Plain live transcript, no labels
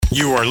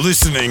You are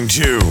listening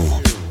to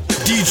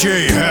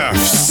DJ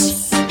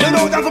Hefs. You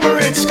know that I'm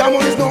rich, come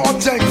on, it's no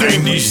object.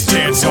 90s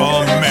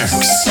dancehall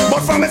mix. But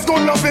from it's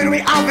good loving, we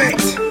have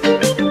it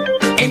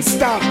in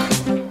stock.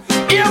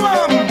 Yeah,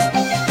 man.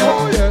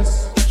 Oh,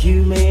 yes.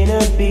 You may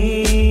not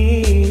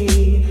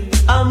be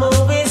a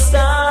movie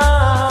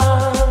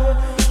star.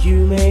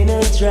 You may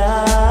not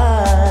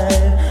drive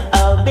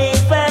a big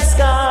fast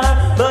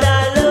car, but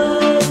I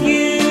love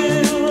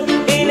you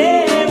in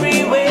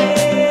every way.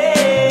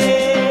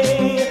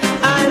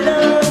 I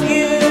love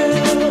you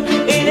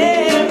in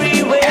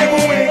every way.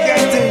 Every way you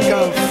can think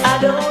of. I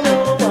don't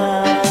know why.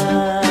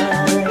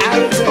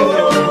 I'll tell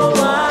you. Oh,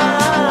 why?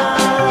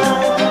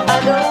 I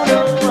don't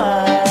know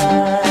why.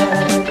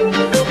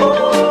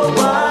 Oh,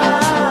 why?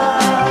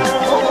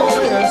 Oh,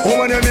 yes.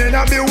 Woman, you may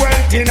not be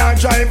wealthy and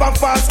drive a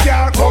fast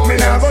car. Come me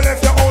now, go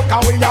left your out,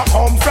 and we a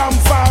come from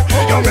far.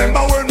 You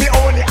remember when me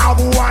only have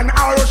one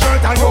arrow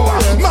shirt, and you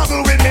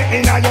muggle with me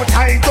in your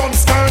tight on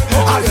skirt.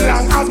 As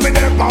long as me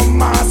there from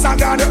Mars and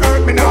down the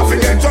earth, me now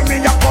forget where me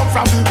a come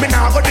from. Me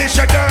now go dish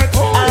your dirt.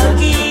 I'll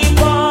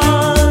keep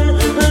on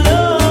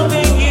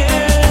loving you.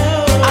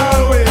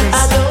 Always.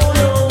 I don't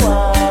know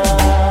why.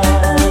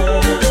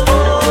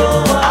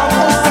 Oh, why? I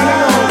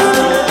don't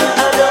know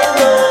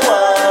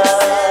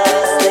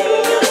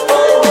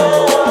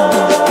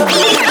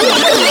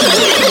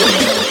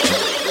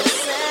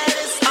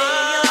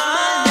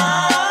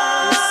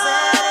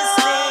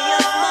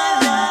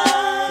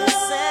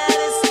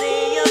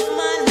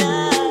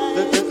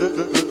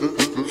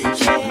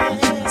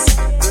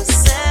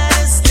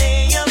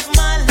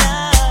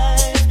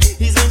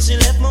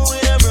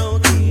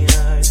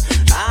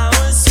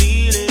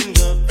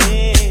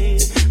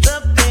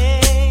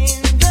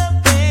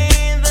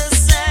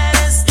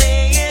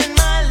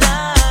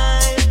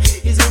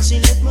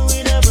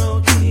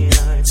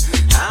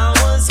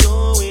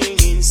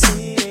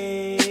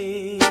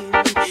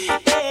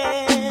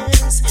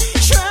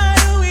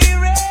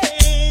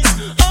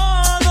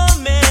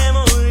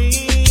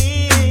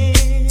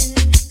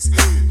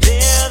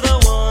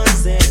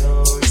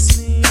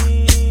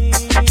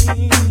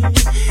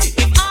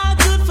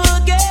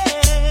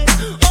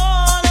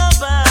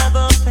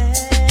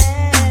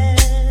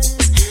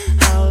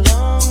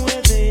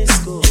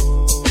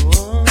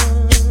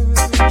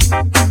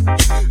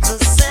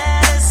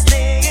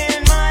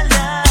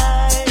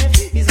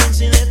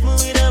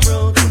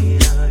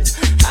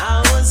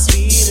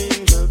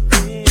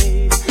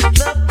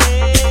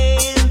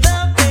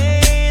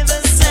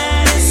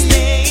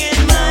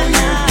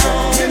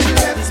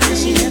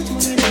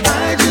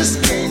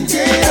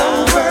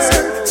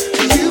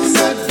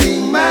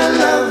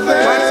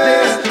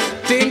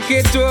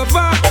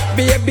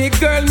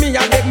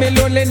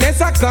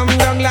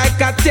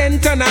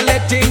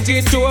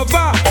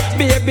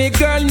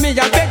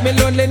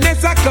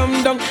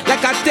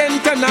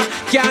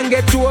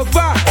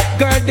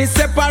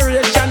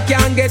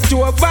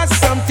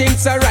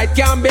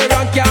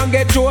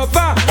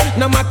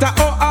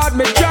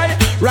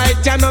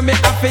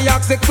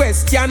the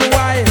question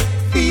why.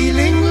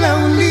 Feeling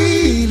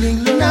lonely,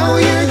 now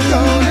you're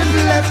gone and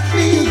left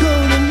me.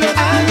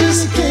 I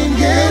just can't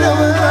get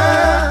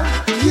over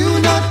you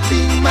not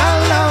being my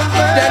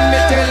lover. Then me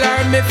tell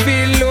her me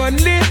feel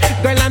lonely,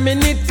 girl I me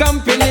need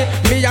company.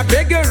 Me a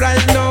beg you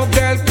right now,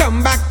 girl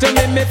come back to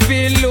me. Me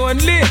feel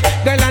lonely,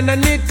 girl and I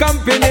need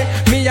company.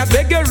 Me a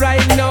beg you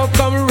right now,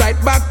 come right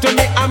back to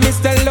me. I'm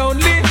Mr.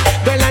 Lonely,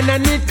 girl and I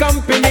need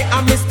company.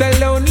 I'm Mr.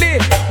 Lonely,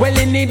 well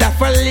you need a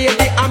for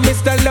lady. I'm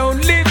Mr.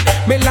 Lonely.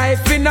 Me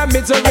life in a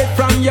misery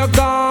from your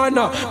gone.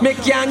 Me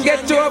can't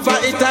get over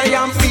it, I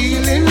am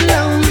feeling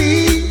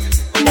lonely.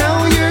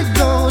 Now you're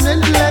gone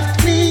and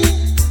left me.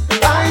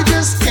 I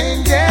just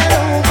can't get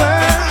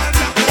over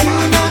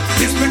you not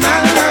It's been a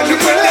girl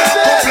with that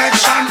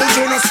complexion, but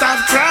you don't stop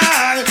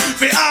crying.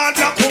 For all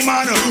black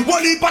woman,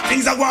 one heap of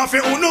things I want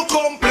for uno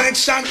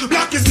complexion.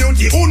 Black is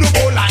beauty, uno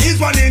color is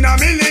one in a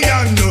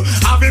million.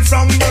 Have it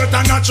from birth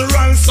a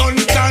natural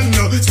suntan.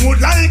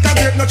 Smooth like a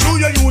grape, not through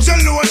your use your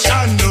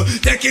lotion.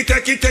 Take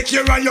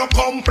care of your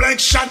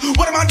complexion.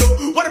 What am I do?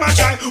 What am I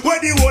try? Where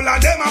the whole of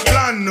them a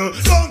plan?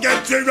 Don't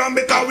get me wrong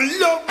because we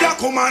love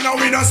black woman and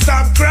we don't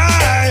stop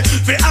cry.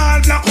 For all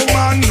black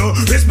woman,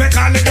 respect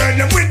all the girl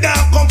them with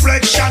that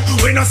complexion.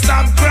 We don't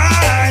stop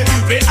cry.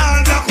 For all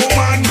black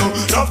woman,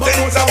 love the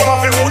house of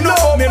coffee who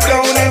know me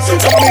browning. So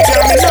me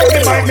tell me love me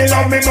fight, me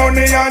love me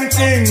money and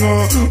thing.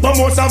 But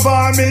most of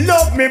all me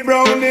love me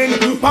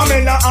browning.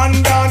 Pamela and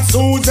Dan,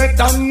 Suzette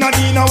and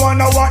Nadine, I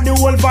wanna what the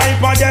whole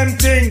vibe of them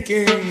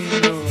thinking.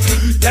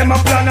 Them a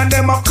plan and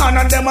them a con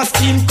and them a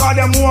scheme, cause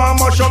them want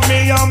much of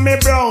me and me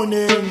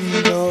browning.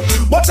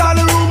 But all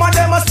the rumor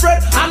them a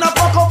spread and a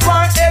fuck up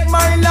her head,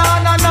 my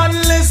land and not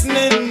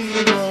listening.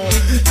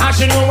 And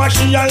she know what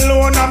she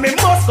alone and me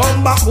must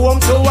come back home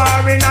to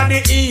her in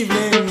the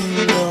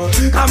evening.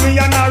 Cause me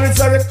and her is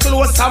very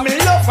close and me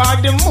love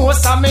her the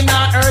most and me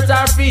not hurt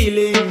her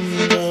feeling.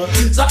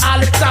 So all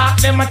the talk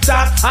them a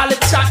talk, all the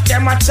chat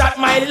them a chat,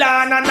 my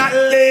land and not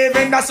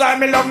living. That's why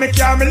me love me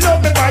car, me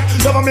love me bike,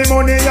 love me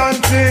money and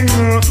thing.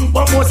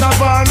 But most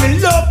of all me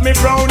love me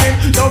brownie.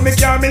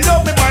 me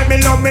love me boy,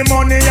 me love me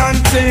money and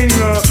thing.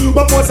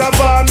 But most of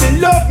all, me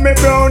love me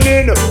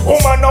browning.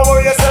 Woman, know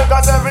what you say,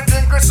 cause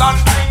everything Christian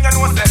thing. You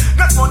know say,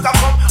 not what I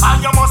come, and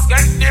you must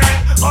get the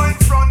ring. Go in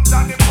front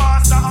of the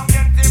pastor and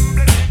get him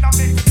blessing. And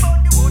make sure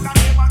the whole of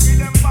them and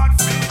give them bad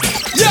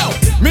feet. Yo,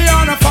 me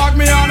on a fog,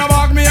 me on a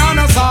bug, me on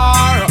a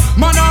star.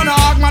 Man on a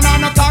hog, man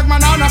on a tag,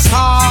 man on a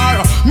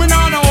star. Me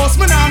on a house,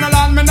 me on a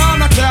land, me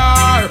on a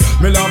car.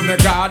 Me love me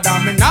God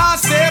and me not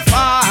stay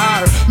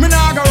far. Me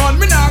nah go run,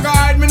 me nah go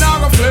hide, me nah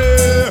go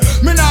flee.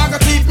 Me nah go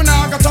thief, me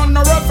nah go turn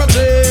no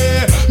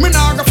refugee. Me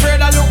nah go afraid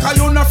of you, cause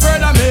you not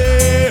afraid of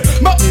me.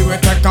 But me will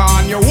take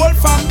on your whole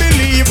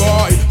family,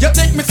 boy. You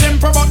think me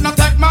simple, but not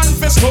take man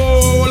for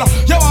school.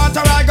 You want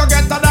to ride, go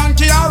get a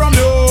donkey or a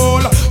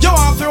mule. You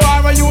want to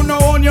ride where you know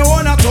own your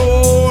own at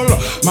all.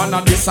 Man a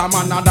this a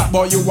man a that,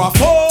 boy you a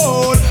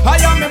fool. I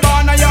am me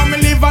born, I am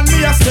me live and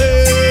me a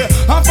stay.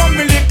 And from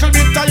me little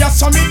bit I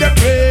saw me dey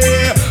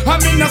play. I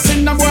me no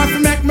sin no boy fi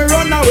make me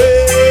run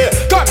away.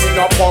 Cause me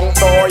no punk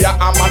boy, yeah,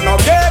 I'm a no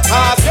gay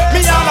pass.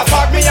 Me on a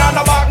fog, me on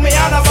a bag, me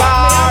on a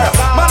bar.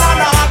 Man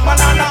on a hot, man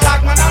on a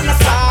tag, man on a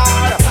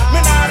star. Me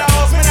on a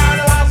house, me on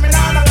a land, me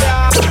on a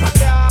car.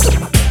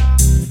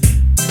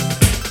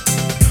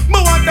 Me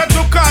want to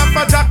took off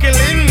a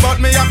Jacqueline, but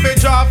me have to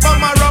draw for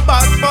my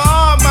robbers,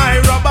 for my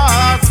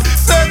robbers.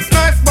 Sex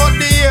nice, but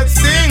the hate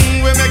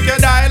sting. We make you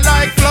die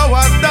like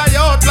flowers, die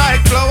out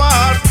like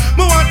flowers.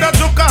 Me want to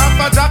took off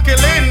a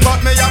Jacqueline, but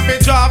me have to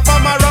draw for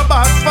my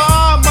robbers,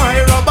 for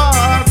my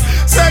robbers.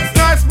 Sex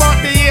nice, but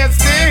the hate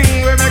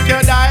sting. We make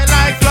you die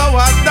like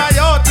flowers,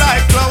 die out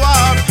like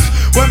flowers.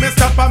 When me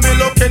stop and me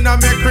looking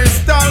at me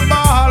crystal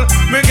ball,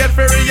 me get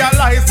to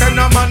realize that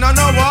no man on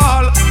no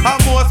wall. And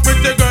most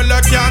pretty girl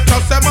you can't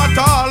trust them at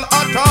all,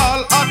 at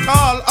all, at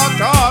all,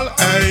 at all.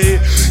 Hey,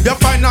 you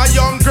find a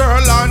young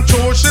girl and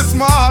true she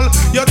small.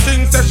 You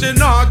think that she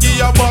not give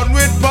you bun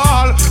with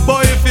ball.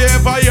 But if you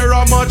ever hear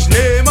how much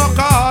name I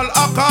call,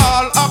 I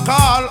call, I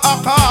call, I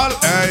call.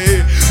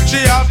 Hey,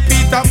 she have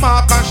Peter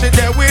Mark and she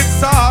there with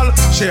Saul.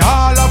 She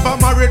all of a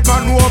married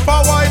man who up a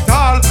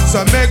Whitehall.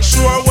 So make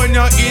sure when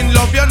you're in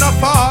love you no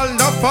fall,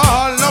 no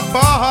fall, no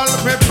fall.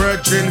 Me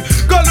virgin,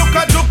 go look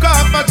at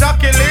for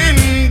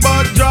Jacqueline,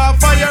 but draw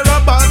for your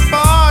robbers,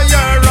 for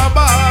your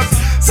robbers.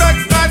 Sex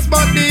nice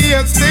but the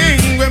hate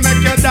sting. We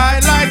make you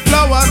die like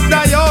flowers,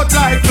 die out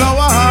like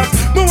flowers.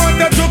 Me want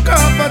to took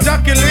off for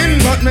Jacqueline,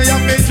 but me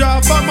have to draw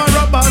for my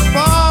robbers,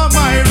 for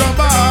my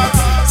robbers.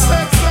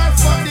 Sex nice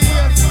but the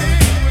hate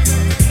sting.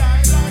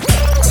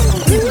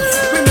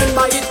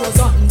 Remember it was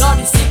under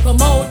the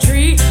sycamore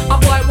tree. A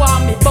boy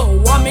want me bow,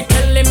 want me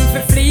tell him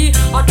to flee.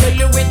 I tell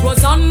you it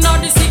was under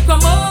the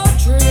sycamore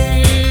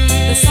tree.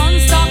 The sun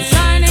stopped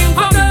shining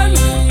for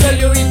me. Tell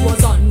you it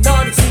was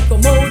under the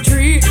sycamore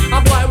tree.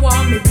 A boy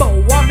want me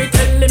bow, want me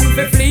tell him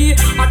to flee.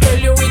 I tell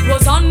you it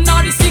was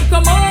under the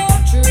sycamore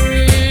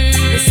tree.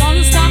 The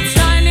sun stopped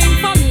shining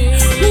for me.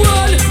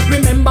 Well,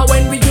 remember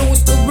when we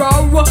used to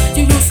row?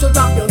 You used to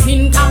drop your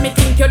hint and me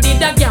think you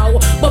did a gal.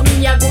 But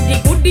me a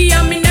goody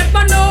and me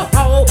never know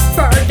how.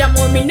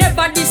 Furthermore, me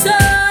never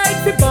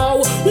decide to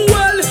bow.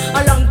 Well,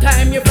 a long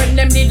time your friend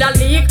them did a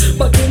leak,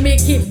 but you me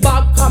keep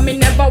back cause me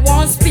never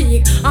want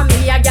speak. And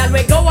me a gal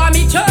we go on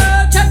me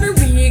church every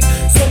week.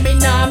 So me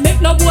nah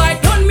make no boy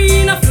turn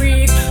me in a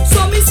freak.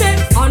 So me say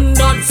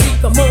under the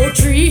sycamore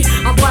tree.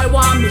 A boy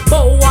want me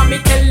bow, want me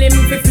tell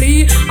him to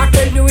flee. I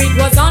tell you it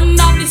was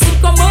under the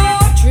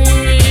sycamore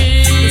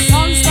tree. The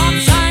sun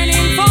stopped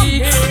shining for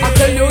me. I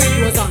tell you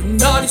it was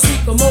under the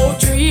sycamore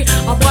tree.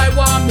 A boy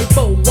want me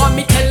bow, want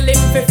me tell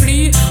him to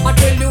flee. I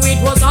tell you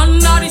it was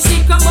under the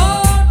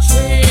sycamore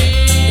tree.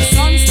 The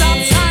sun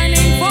stopped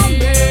shining for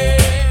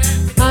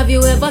me. Have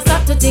you ever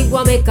stopped to think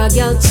what make a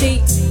girl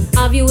cheat?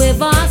 Have you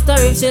ever asked her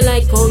if she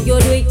like how you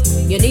do it?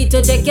 You need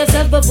to check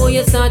yourself before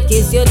you start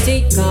kiss your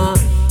teeth,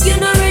 you're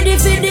not ready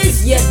for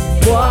this yet,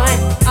 boy.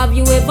 Have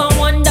you ever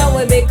wonder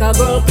where make a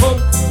girl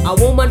come? A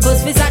woman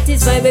must be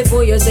satisfied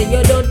before you say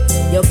you're done.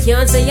 You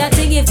can't say a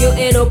thing if you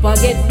end up a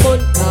get fun,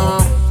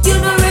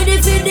 you're not ready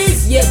for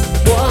this yet,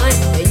 boy.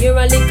 And you're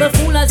a little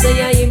fool I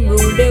say I him rule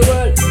the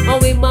world.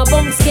 And with my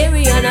bum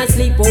scary and I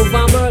sleep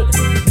over world.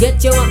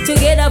 Get your act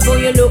together before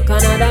you look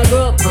another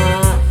girl,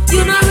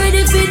 you're not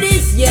ready for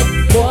this yet,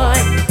 boy.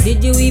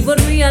 Did you even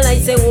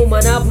realize a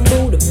woman have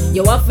mood?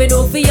 You have to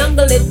know for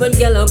younger let when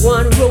girl are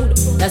going rude.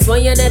 That's why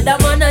you need a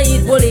man I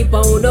eat bully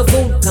pound of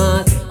food,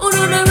 cause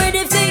no not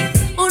ready for,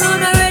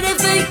 not ready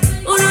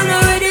for,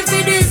 not ready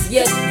for this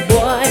yet,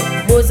 boy.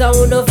 Most are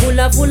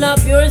full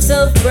of pure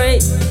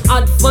self-praise.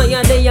 Hot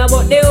fire there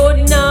but they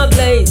would not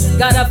blaze.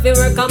 Gotta feel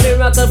work a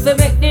miracle to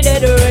make the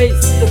dead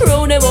race.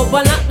 Roll them up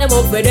and lock them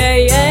up for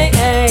day, hey,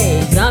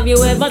 hey. Have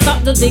you ever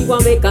stopped to think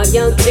what make a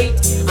girl cheat?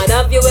 And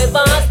have you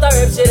ever asked her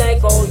if she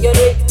like how you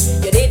do it?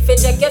 You need to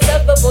check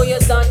yourself before you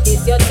start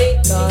kiss your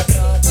teeth,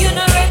 cause you're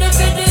not ready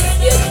for this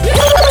yet.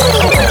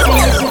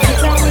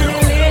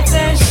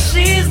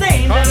 She's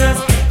dangerous,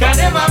 cause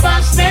them a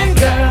Boston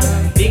girl.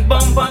 Big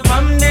bumper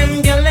from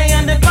them girl, they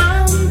on the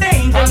farm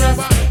dangerous,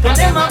 cause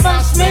them a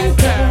Boston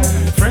girl.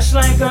 Fresh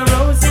like a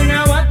rose in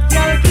a what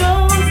girl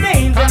clothes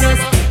dangerous,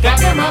 cause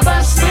them a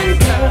Boston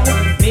girl.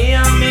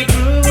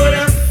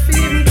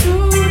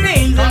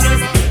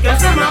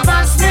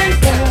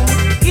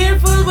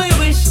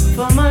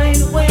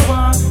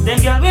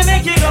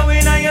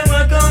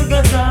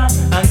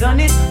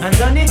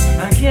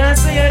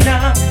 say you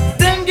nah.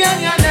 Them girl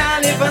you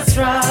nah live a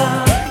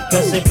strong.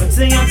 Cause she puts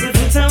it on to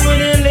put on with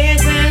the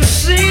latest.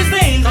 She's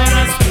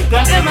dangerous.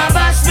 Cause them a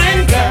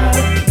bashman girl.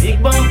 Big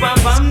bumper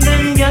from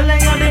them girl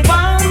they are the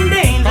bomb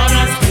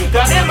dangerous.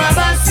 Cause them a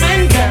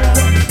bashman girl.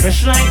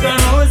 Fresh like a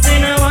rose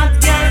in a hot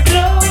girl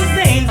clothes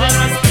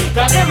dangerous.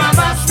 Cause them a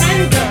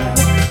bashman girl.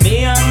 Me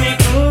and me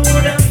crew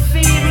the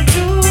feel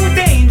too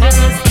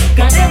dangerous.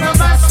 Cause them a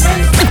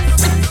bashman.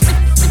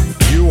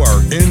 You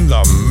are in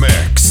the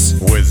mix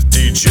with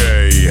DJ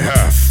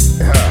Hef.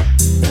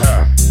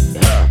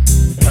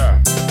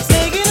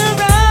 Taking a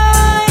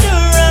ride,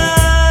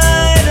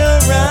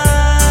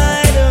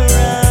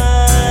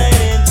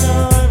 it's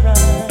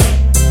alright.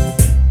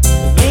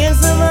 Making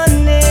some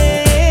money.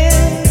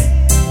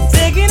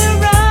 Taking a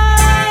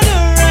ride,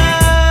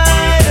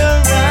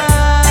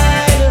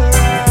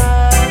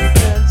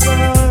 it's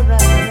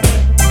alright.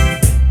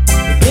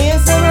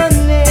 Making some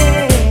money.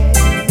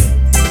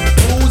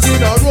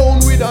 Cruising around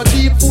with a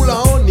jeep full of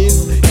honeys.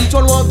 Each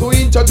one want to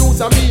introduce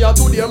me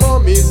to their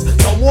mummies.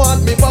 Some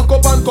want me back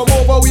up and come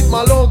over with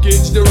my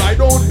luggage. The ride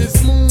won't be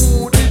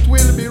smooth, it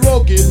will be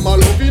rugged. My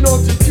loving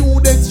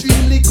attitude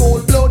extremely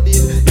cold-blooded.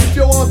 If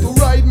you want to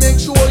ride, make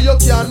sure you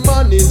can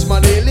manage. My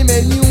daily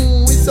menu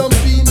is some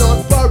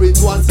peanut porridge.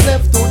 What's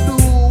left to do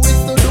is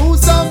to do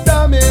some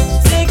damage.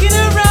 Taking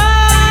a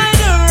ride,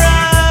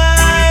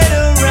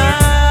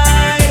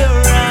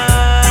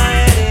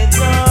 it's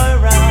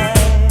alright.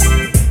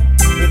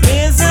 We're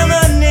paying some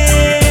money.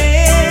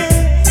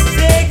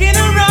 Taking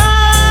a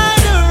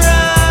ride,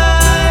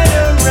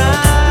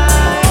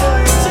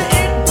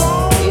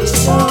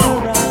 it's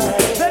alright.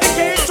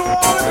 Dedicate to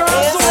all the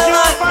girls who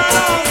can't find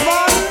out,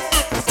 man.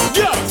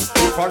 Yes,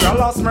 if a girl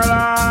lost me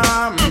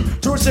lamb,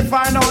 true she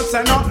find out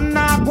say nothing a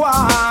go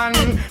on.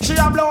 She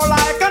a blow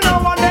like a no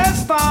one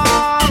this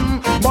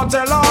storm, but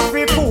tell her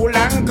be cool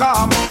and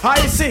calm.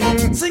 I sing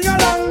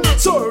along.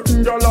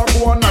 Certain girl a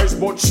go nice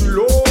but she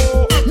low.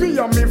 Me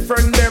and me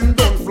friend them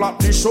don't flap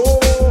the show.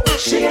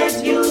 She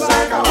get used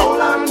like a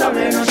whole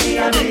underwear. She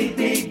a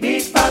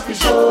big party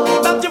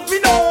show. That you fi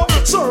know.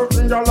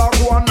 Certain girl a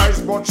go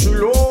nice but she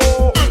low.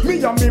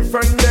 Me and me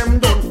friend them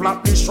don't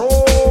flap the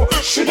show.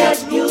 She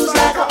get used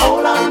like a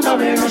whole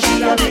underwear.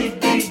 She a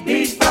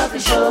big party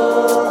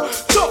show.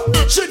 So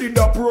she did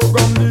the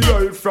program the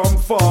life from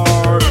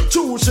far.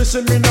 True she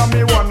see me now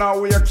me wanna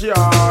wake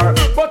her.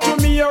 But to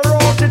me a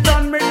wrote it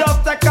and me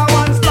just take a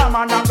one slam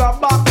and I go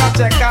back a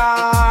check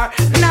her.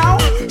 Now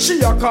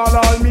she a call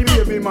all me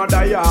baby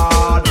mother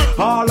yard.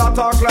 All a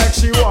talk like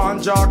she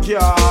want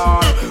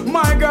jackyard.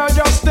 My girl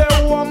just stay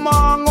home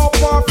hang up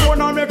her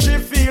phone and make she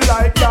feel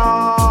like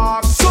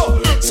that.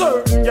 So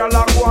certain girl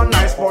a go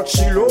nice but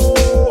she low.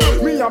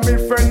 Me and me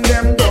friend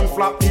them don't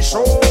flap the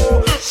show.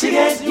 She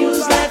get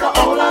used like a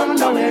old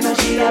underwear. Now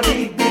she a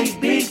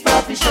big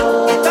party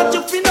show. That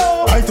you fi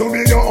know. I to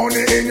be the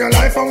only in your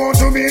life. I want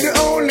to be the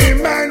only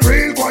man.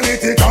 Real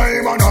quality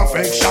time and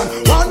affection.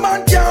 One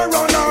man can't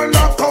run all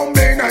the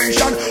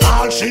combination.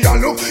 All she a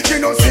look, she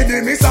no see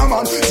the miss a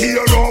man.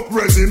 Tear up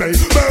resume,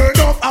 burn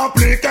up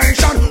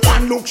application.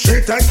 One look she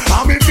take,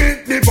 and me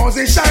fit the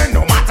position.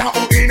 No matter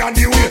who in a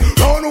the way,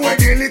 run away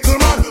the little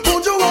man.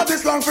 Would you want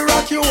this long for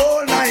rock you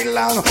all night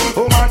long?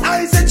 Oh man,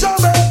 I say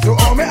trouble, to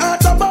all me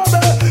heart a bubble.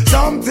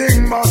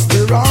 Something must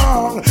be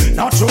wrong.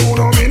 Not true,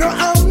 no me no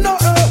have no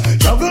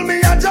juggle me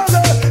a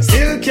juggle,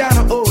 still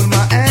can't hold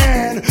my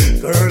hand.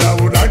 Girl, I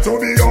would like to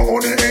be your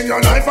only in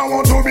your life. I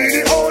want to be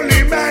the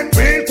only man.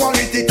 Real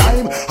quality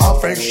time,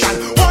 affection.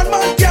 One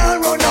man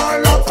can't run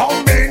all the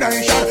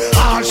combination.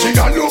 All she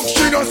a look,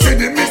 she don't see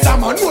the miss a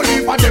man.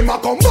 Only for them a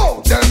come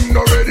out. Them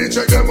no ready,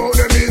 check them out.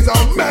 Them is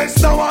a mess.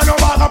 No one no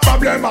bag a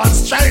problem and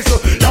stress.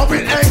 Love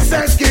with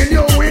excess, kill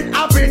you with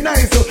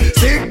happiness.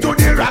 Stick to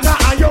the ragga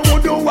and you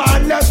would do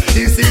one less.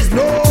 This is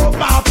no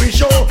papi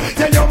show.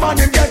 Tell your man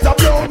him get a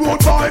blow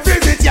road boy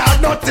visit. You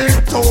have nothing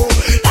to.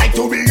 Like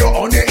to be your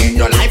only in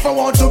your life. I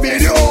want to be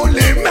the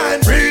only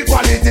man. Real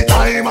quality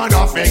time and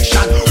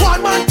affection.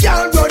 One man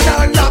can't run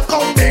on that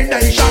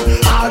combination.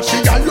 All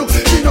she can look,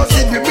 she don't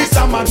see the miss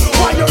a man.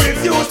 Why you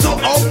refuse to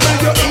open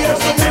your ears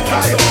to me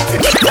cry?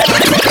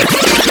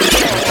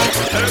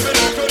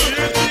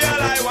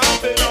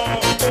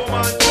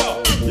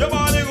 Your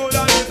body good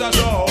and it's a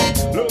show.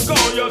 Look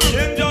how your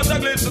skin just a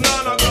glisten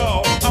and a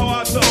glow. How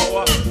I so,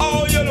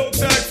 how you look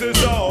sexy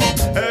so.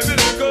 Every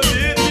little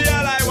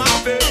detail I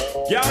want it.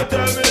 Can't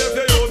tell me if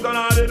you use and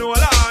I didn't know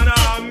line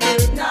on me.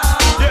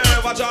 You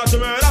ever charge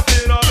me that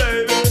feel no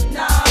baby?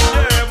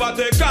 You ever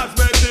take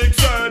cosmetic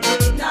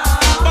surgery?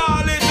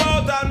 Ball it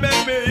out and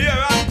make me hear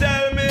and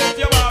tell me if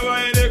you are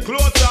wearing the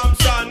clothes from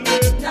Sunday.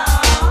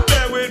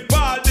 They with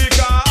Paul Dick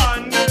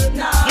and Andy.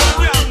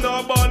 You have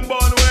no bun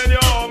when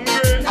you're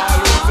hungry. I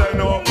will say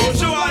no.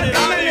 Push you on it.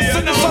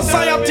 Listen to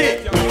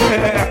society.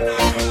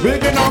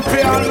 Big enough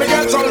here and we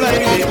get some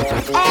lady.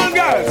 All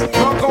girls,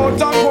 rock out and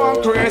go on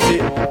crazy.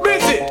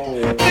 Busy,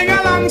 dig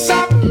along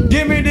shop.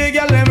 Give me the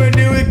girl, let me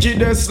the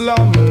wickedest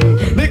slum.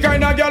 The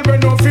kind of girl we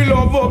no feel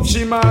love up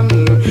she man.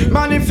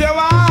 Man, if you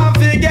want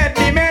to get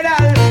the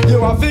medal,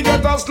 you have to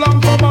get a slum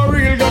from a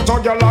real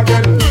ghetto girl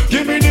again.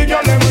 Give me the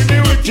girl, let me the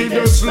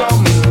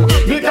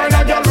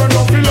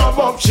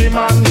she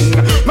man.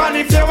 Man,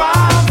 if you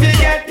want to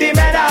get the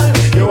medal,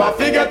 you have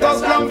to get a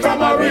slam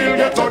from a real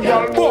ghetto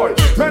girl, boy.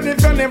 Man,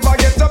 if you never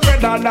get a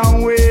pedal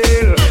down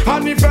wheel,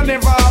 and if you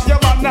never have your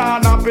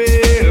banana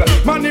peel,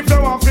 man, if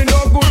you want to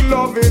no good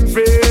loving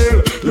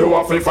feel, you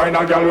have to find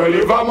a girl who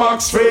live a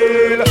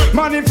Maxfield.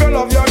 Man, if you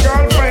love your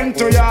girlfriend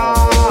to ya,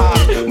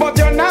 but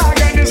you're not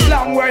get the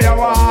slam where you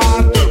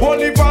want.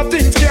 Only for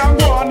things can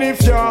go on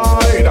if you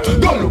hide.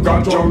 Go look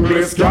at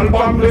junglist, girl,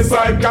 bamble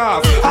side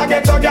cars. I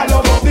get a girl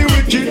over the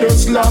wicked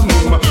slum.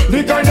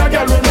 The kind of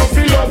girl who no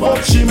feel love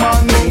up she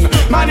man.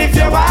 Man, if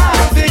you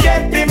want to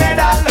get the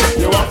medal,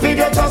 you have to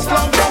get a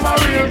slam from a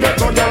real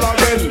ghetto girl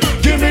again.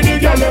 Give me the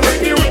girl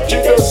with the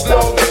wicked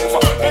slum.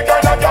 The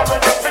kind of girl who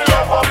no feel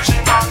love up she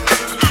man.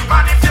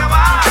 Man, if you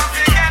want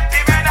to get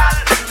the medal,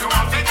 you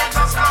have to get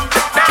a slam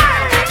from a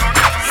real ghetto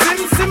girl. Sim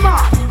Simma,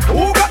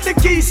 who got the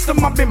keys to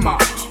my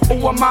bimmer?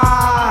 Who am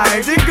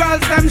I? The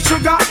girls them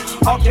sugar.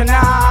 How can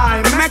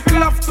I make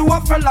love to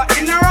a fella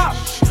in a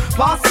rush?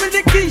 Pass me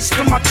the keys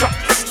to my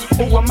trucks.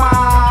 Who am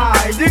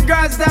I? The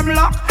girls them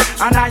lock.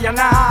 And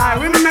I,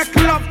 we make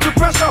love to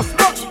precious.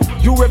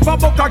 You ever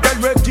buck a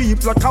girl red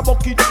deep like a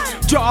bucket?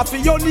 Draw for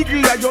your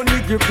niggle like your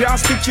niggle can't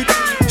stitch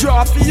it.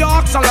 Draw for your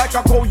oxen like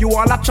a cow, you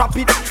wanna chop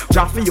it.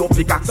 Draw for your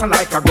pickaxe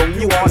like a gun,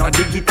 you wanna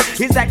dig it.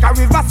 It's like a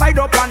riverside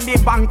up on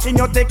the bank and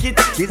you take it.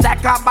 It's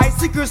like a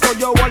bicycle so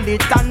you hold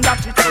it and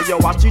dash it. So you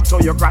watch it, so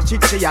you crash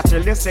it. She a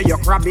tell you say you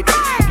grab it.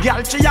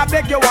 Girl, she a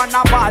beg you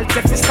wanna ball,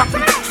 say fi stop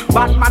it.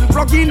 Batman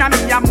plug in and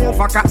me a move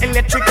like a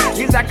electric.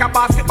 It's like a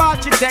basketball,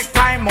 she take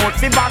time out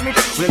fi bomb it.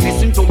 We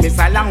listen to me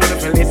silent,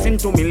 we listen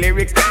to me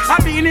lyrics. I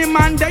be in him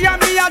and they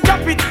and me a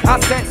drop it. I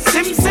said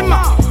Sim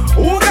Simma,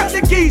 who got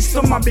the keys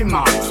to my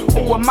bimmer?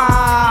 Who am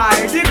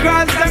I? The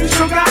girls them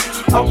sugar.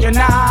 How can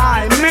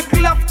I make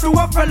love to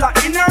a fella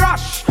in a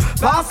rush?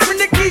 Pass me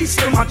the keys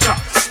to my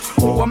trucks.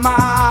 Who am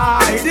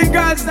I? The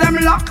girls them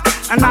lock.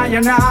 And I,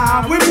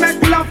 we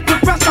make love to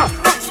pressure.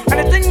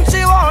 Anything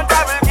she want,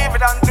 I will give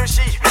it unto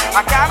she.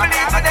 I can't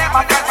believe today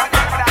my girl can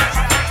give it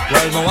unto.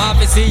 Well, me want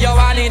to see you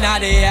all in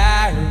the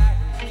air.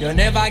 You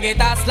never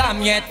get a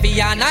slam yet, for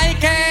and I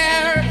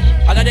care.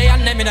 All of the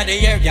and them in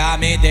the air, yeah,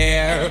 me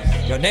there.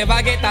 You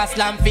never get a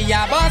slam for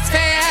your bus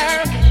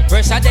fare.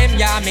 Pressure them,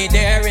 yeah, me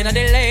there in the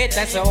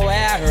latest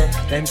wear.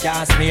 Them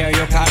can't smear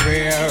your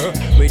career.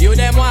 With you,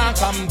 them want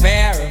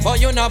compare. But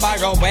you no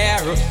borrow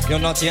where. You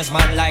no chase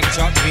man like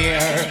Chuck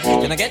here.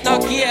 You no get no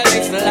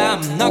careless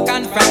slam. No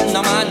confront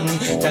no man.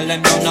 Tell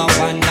them you no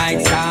one night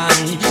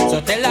stand.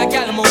 So tell a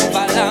girl move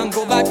along.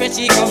 Go back where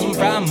she come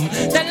from.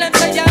 Tell them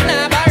say you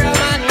no borrow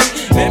man.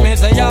 Let me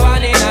say you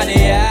one in the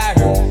air.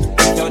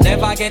 You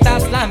never get a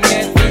slam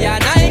yet, me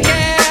and I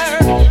care.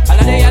 All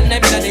of the and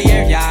them in the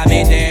air, yeah,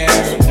 me there.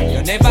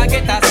 You never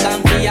get a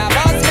slam, me a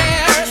boss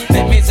there.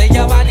 Let me say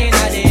you one in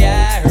the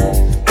air.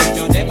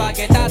 You never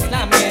get a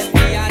slam yet,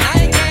 me and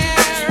I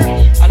care.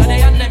 All of the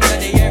and them in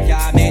the air,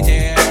 yeah, me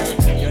there.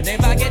 You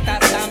never get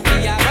a slam,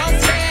 me a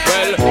boss there.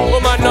 Well,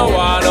 woman no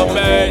wanna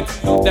bait.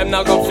 Them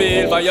not gon'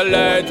 feel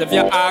violate if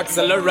you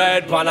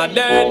accelerate. Pan a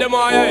day, them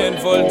more you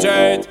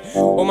infiltrate.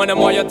 Woman, them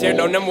more you tear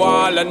down them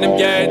wall and them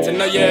gates. In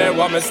the year,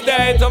 what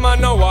mistake, woman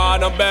no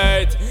wanna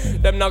bait.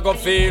 Them not gon'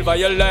 feel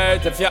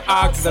violate if you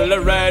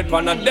accelerate.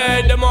 Pan a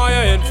day, them more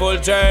you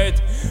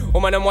infiltrate.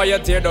 Woman, them why you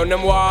tear down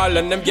them wall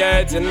and them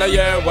gates in the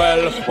year.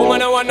 Well,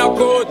 woman, I want no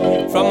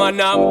good from a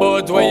knock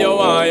boat where you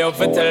want you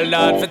fi tell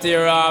that fi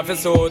tear off his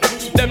suit.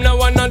 Them no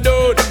want no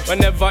dude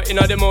whenever in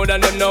the mood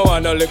and them no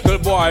want no little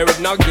boy with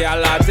no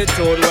girl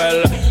attitude.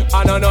 Well,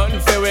 I know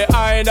nothing fi we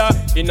either.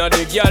 You know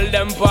the girl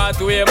them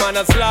pathway man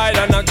a slide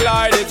and a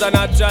glide. It's a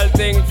natural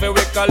thing fi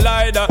we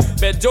collide.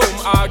 Bedroom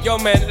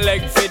argument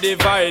leg fi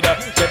divide.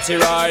 Get you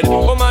ride.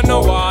 Woman no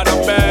wanna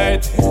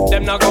bet.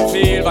 Them not gon'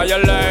 feel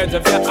violate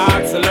if you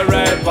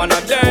accelerate. On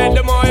a day,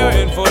 the more you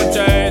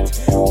infiltrate.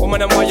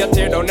 Woman, the more you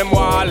tear down them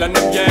wall and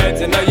them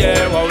gates. In the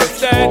year where we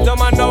stay, the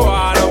man no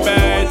one no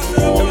bait.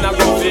 Them not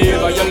gon' feel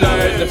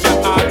violate if you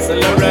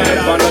accelerate.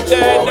 On a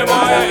day, the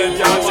more you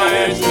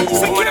infiltrate.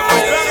 Woman, the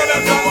more you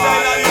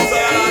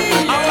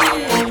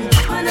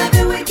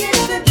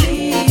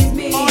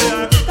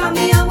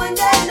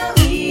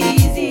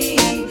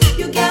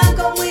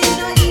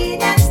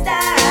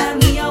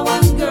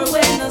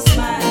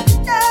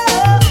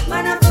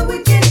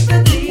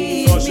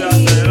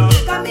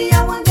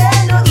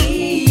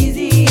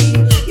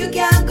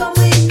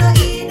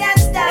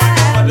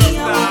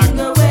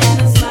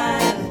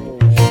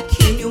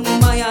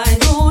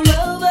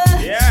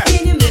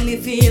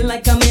feel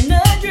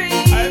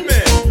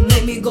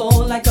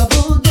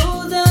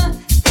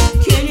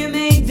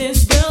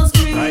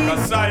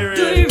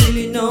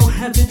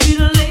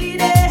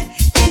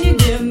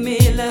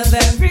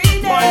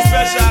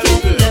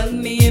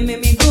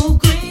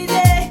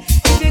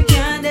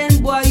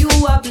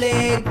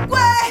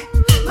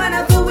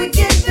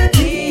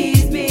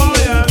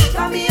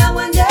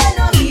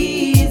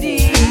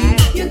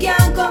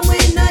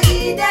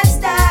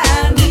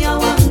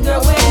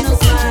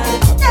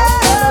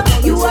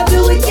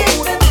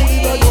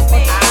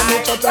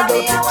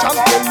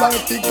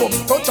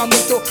touch on me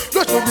too.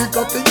 Rush me the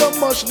coffee, you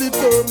mash the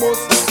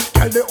thermos.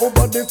 Girl, they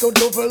over there so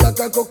tough like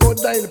a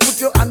crocodile. Put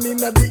your hand in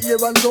the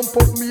ear and jump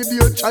up me,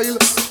 dear child.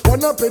 1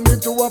 penny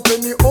to a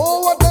penny,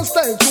 oh what a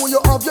style. Show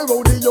you have your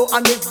rodeo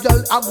and this girl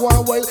a go a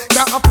while.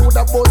 Can't afford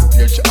a bus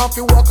fare, she have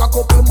to walk a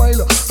couple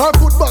mile. Her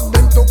foot back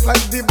them tough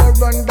like the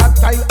veranda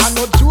tile. And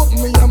no joke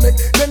me a make,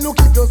 then look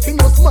if you see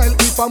no smile.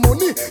 If a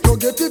money, you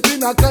get it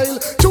in a Kyle.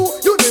 True,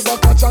 you never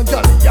catch a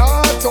girl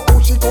yard. So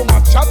how she come a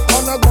chat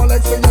on a go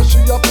like say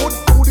she a put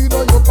food in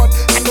your pot.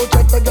 And no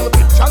check the girl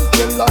bitch and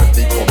tell her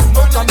to come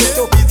much and me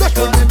so. That's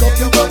when you got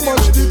you so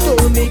much to do.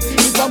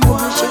 If a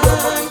money she a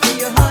put.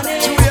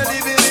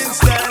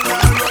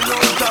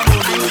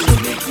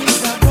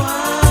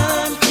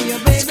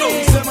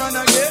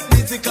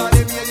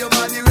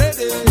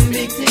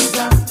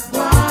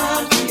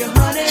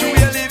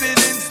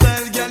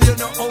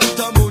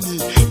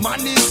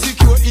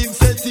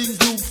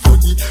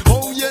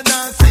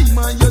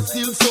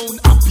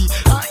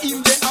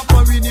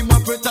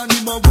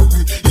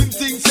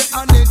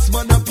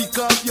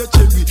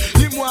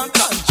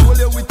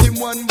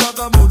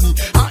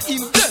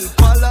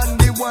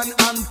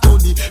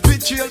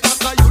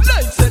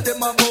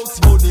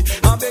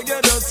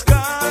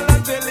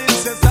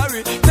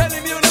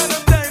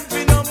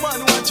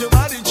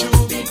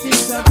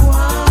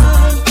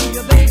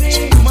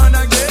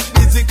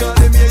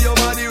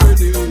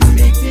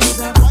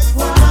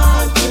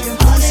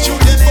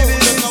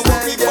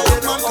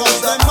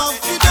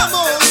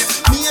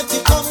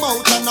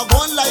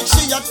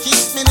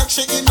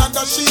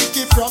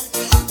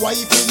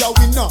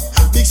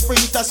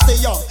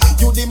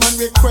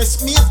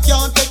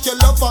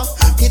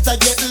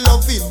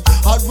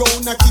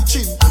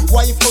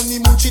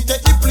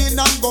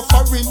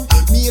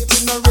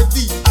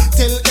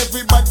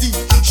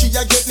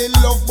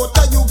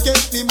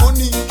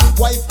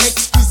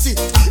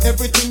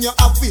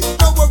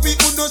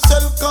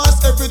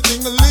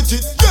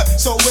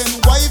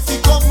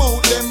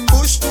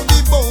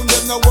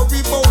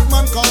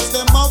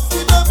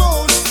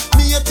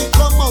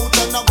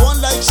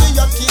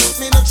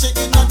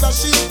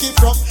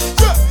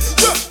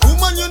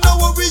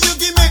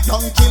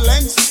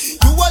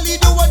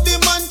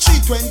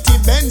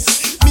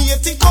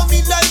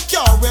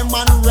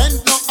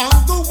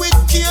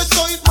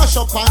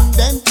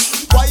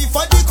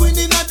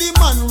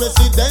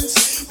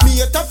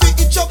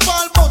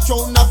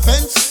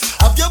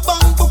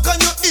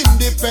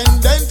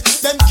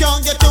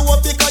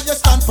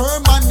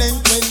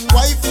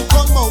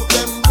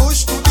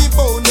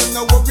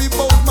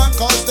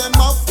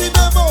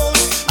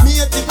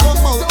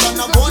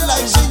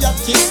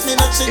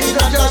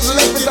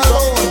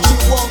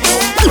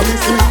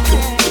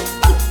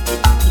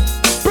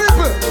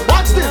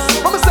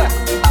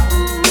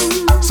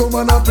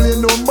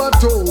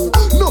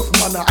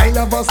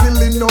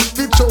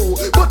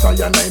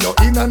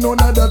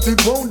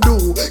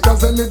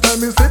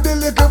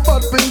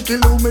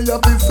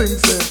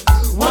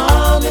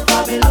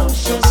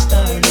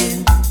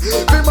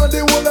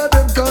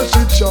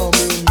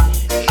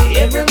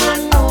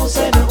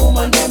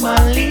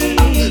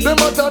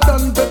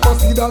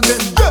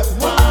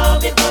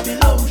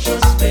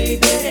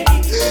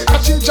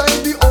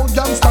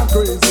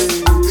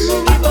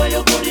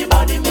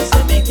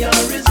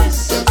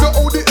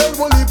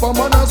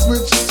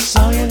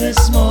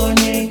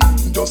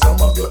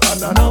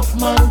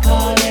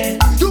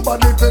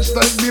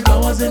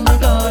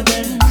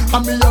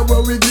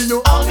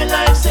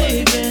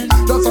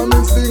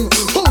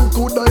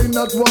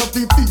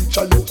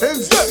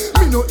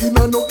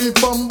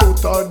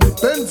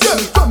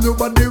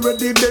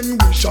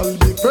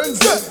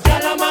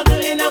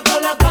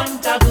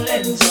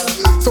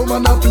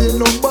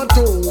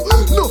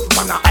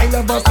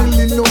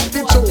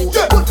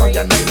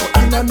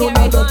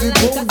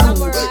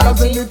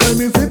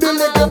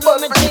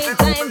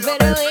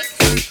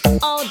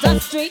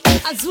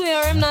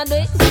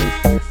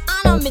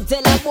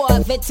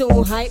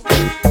 Too hype,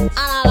 and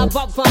I'll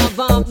pop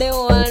the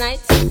whole night,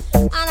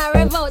 and I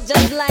rev out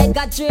just like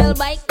a trail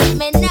bike.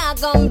 Me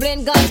not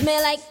complain cause me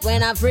like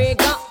when I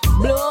freak up,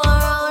 blow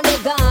around the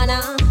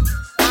corner,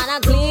 and I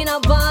clean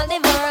up all the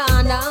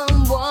veranda.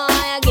 Boy,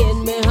 I get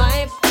me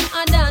hype,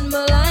 and then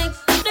me like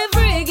the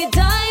freaky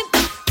type.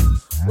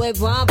 We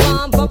bum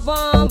bum bum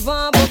bum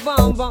bum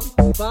bum bum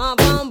bum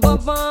bum bum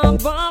bum bum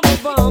bum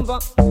bum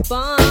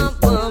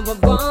bum bum bum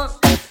bum.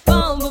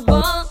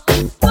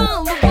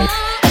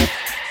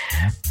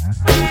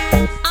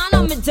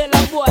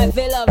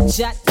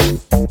 Chat.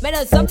 Me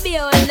do some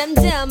beer when them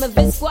tell me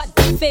fi squat.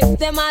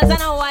 50 miles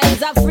an hour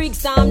is a freak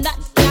sound that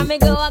can me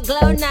go a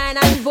cloud 9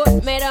 and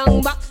put me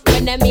down back.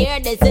 When them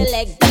hear they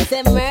select,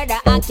 say murder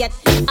a cat.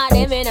 A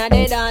them inna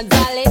the dance,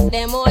 I lick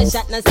them all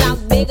shot. Now stop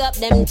big up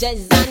them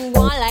chests and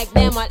go on like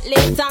them. But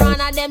later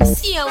on a them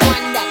see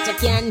one that you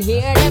can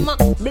hear them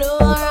blow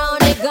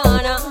around the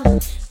corner,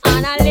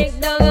 and I lick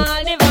down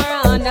all the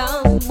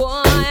veranda.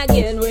 Boy,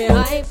 again we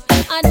hype,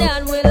 and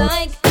then we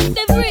like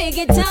the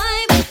freaky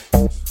type.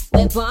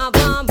 We bum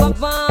bum bum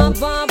bum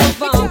bum bum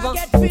bum bum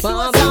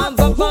bum bum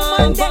bum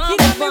bum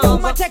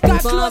bum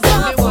bum bum.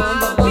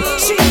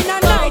 She in a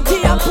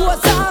 90 a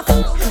pose off.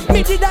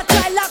 Me did a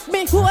try lock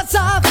me hose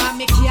off.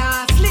 Me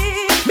can't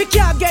sleep. Me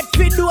can't get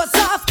rid of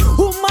off.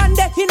 Woman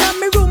there in a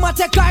me room I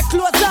take her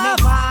clothes off.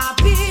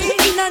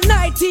 In a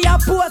 90 a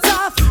pose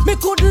off. Me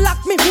could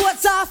lock me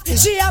hose off.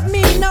 She have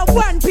me in a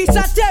one piece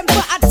of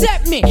temper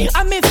attempt me.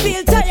 And me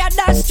feel tired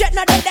and straight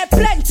now that they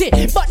plenty.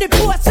 But the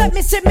post let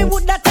me say me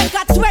woulda take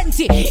a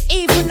 20,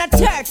 even a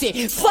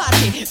 30,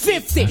 40,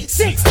 50,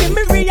 60.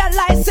 Me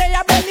realize say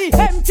I belly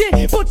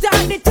empty. Put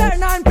on the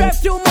turn on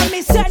perfume and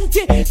me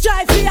senti.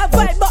 Try for a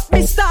vibe but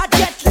me start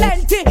get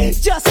lengthy.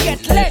 Just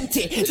get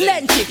lengthy,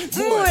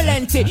 more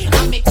lengthy.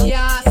 And me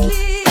can't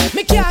sleep.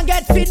 Me can't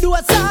get fit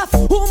doors off.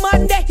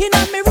 Woman there in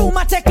a me room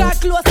I take her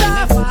clothes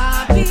off.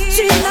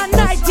 She in a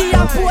 90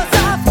 a pose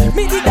off.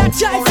 Me did a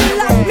try to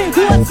lock me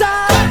hose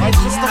off. It's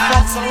just the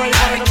fox already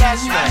running the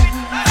bashment.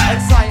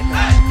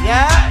 Excitement,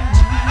 yeah?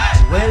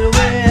 Well,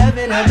 we're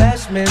having a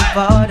bashment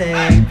party.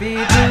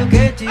 People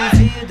get to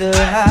feel the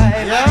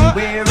hype. Yeah.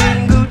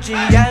 Wearing Gucci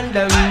and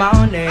the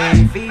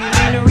money.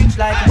 Feeling rich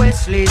like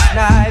Wesley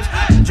Snipes.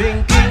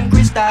 Drinking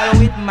crystal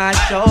with my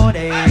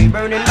shorty.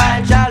 Burning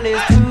my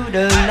chalice through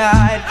the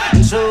night.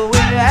 And so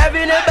we're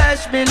having a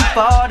bashment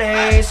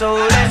party. So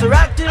let's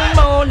rock till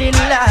morning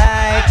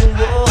light.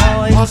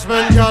 Boy.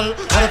 Bashment girl,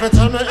 what if you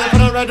tell me if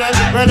you're ready?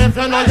 Well, if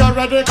you know you're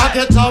ready, cock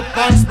it up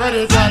and spread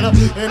it, girl.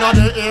 You know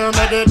the ear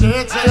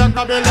meditate, so you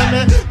can be let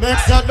me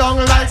mix your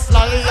down like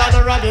Sly and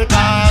the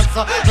Radicals.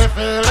 We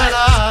feeling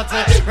hot,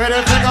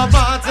 ready to go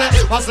party.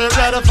 What's the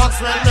red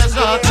fox with me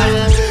shorty?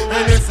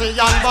 Hennessy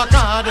and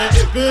Bacardi,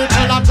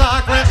 people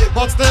attack me,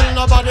 but still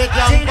nobody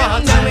can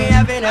party. See, we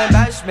having a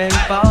bashment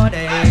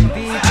party.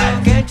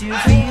 People, can't you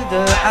feel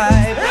the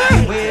hype?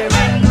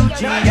 Wearing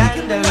Gucci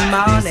and the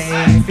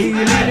money.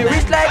 Feeling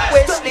rich like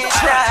Wesley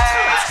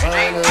Snipes.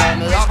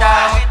 Drinking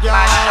crystal with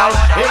my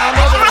shoulder.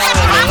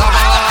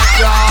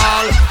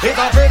 It's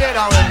a pretty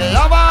down with me,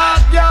 a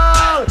bad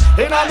girl.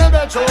 In a me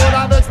bed,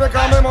 shoulder bitch,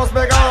 because me must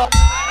make her up.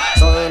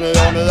 So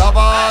anyhow, me a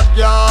bad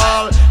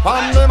girl.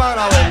 From me mind,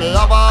 with me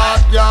a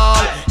bad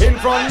girl. In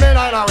front me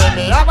line, with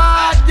me a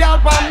bad girl.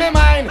 From me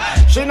mind,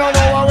 she no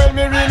know how well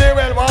me really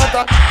well want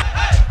her.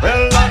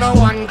 Well, I know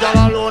one girl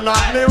alone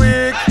have me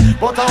weak,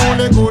 but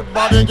only good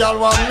body girl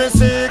want me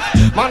sick.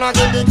 Man, I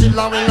get the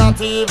killer, we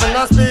not even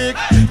a speak.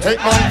 Take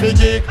man fi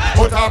geek,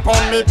 put her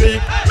on me peak.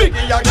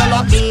 Biggie a girl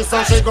a piece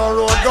and she go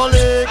road go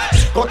lick.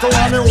 Go to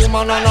a me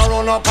woman and I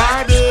run up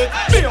her dick.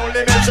 Me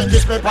only make she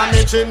kiss me pon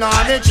me chin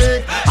and me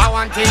cheek. I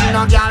want it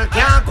no girl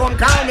can't come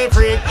call me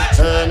freak.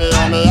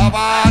 Anyhow me a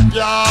bad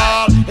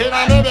girl, in a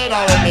me bed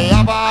with me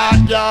a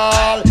bad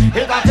girl.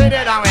 It's a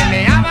fitted with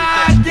me a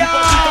bad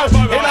girl.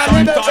 In a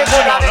me bed she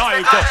could have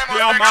like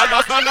we are mad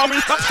as man and we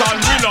stand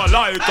we no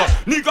like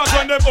niggas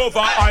when them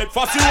overhype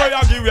fussy way I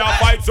give you a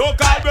fight so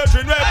called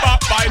brethren we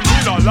backbite we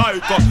no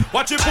like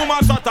watch it from a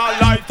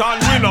satellite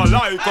and we no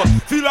like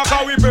feel like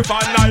how we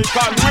prefer night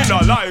and we no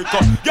like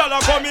girl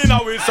a come in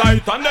our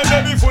sight and then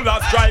they be full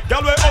of stripe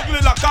girl we ugly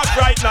like a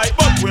bright night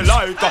but we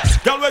like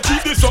girl we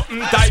keep this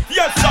something tight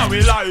yes sir we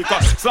like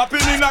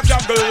slapping in a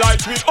candle light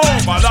we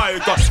over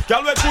like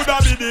girl we coulda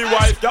be the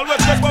wife girl we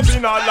step up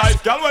in our life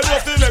girl we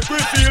just make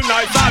we feel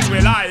nice and we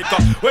like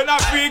when a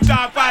freak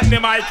off on the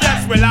mic,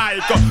 yes we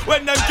like.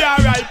 When them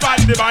carry up on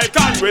the mic,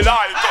 and we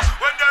like.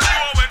 When them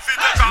know when she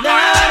take a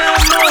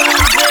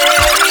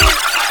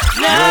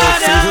Your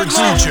favorite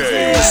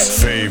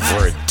DJ's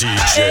favorite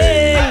DJ,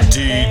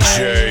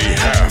 DJ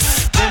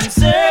Hef. Them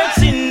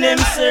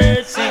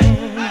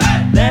searching,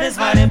 that is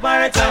why they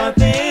pirate our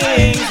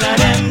things. And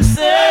them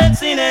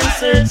searching and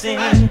searching,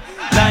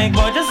 like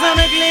what just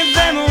wanna clip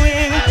them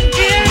wing.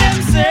 Hear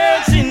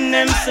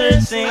them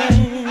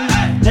searching,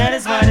 that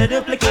is why they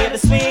duplicate the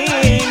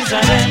swings.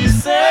 And them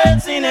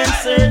searching and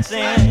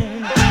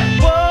searching.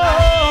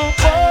 Whoa,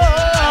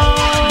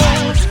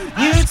 whoa.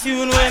 New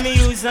tune when me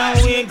use and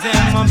wig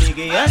them. My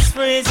biggest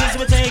phrases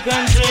we take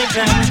and trick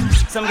them.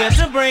 Some get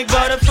to break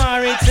but the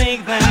far it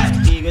take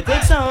them. Ego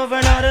takes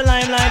over now the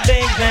limelight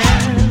big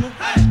them.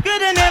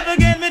 Could they never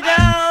get me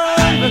down?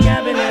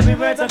 Vocabulary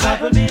worth a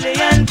couple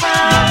billion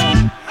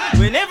pounds.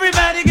 When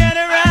everybody get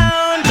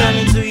around,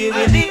 coming to you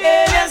with the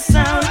alien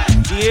sound.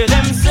 Hear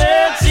them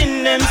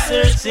searching,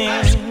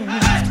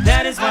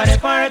 that is why they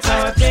pirate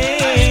our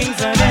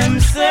things. And them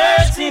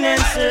searching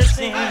and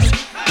searching,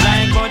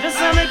 like oh just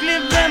wanna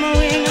clip them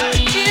wing.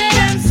 Hear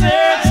them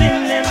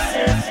searching.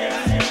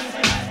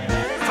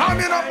 I'm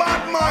in a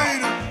bad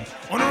mind,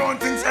 wanna run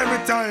things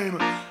every time.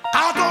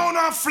 I don't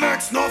have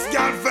flex, no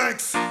girl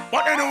vex.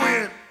 But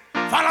anyway,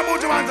 follow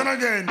about your hands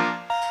again.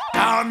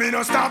 Now me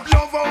no stop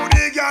love how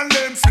the girl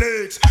them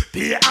flex.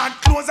 Pay and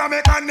clothes and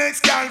make a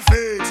next girl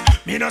flex.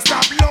 Me no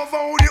stop love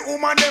how the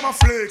woman them a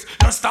flex.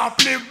 No stop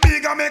live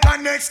big and make a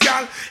next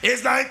girl.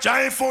 It's like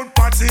giant food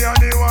party and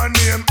the one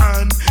name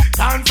and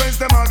conference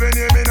them have a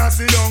name in a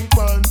sit down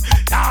pan.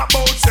 Talk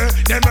about say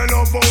them a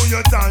love how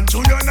you tan.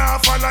 True you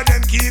not follow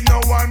them keep no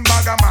one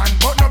bag a man.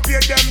 But no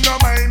pay them no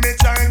mind me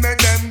child make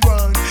them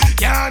gone.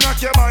 Can't knock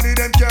your body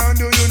them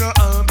can't do you no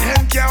harm.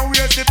 Them can't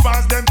wait it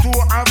past them to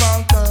have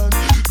a gun.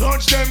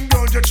 Touch them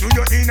ground, you chew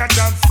your inner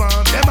jam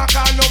farm. Them a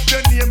call up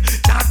your name,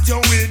 tap your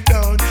way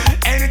down.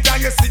 Anytime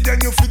you see them,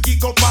 you feel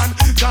kick up and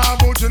come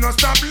out. You no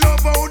stop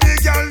love how the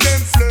girl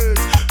them flex.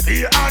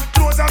 Be hard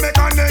clothes and make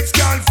a next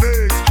girl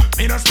face.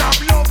 Me no stop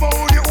love how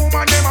the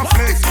woman them a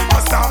flex. No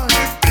stop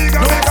live big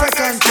and make a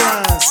next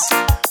class.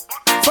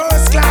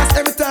 First class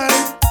every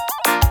time.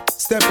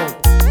 Step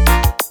up.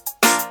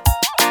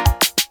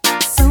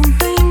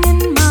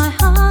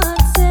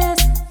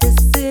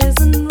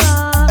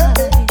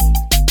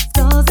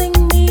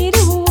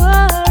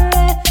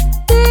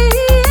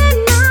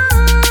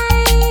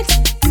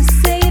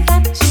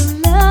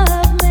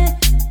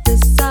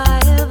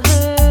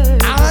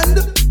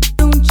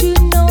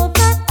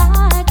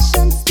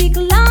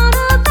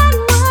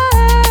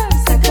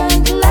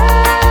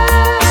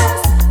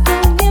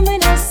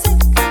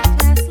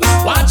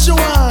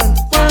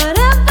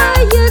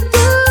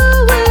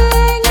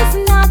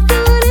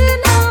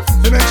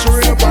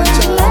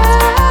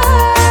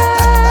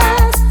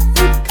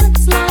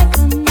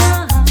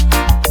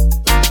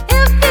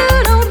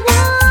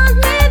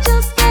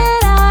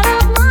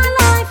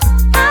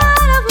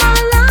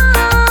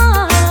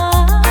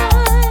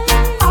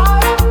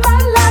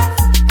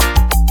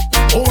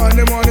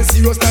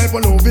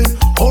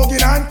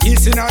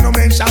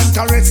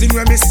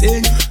 When me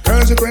sing,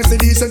 girls request a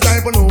decent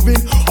type of loving.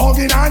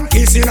 Hugging and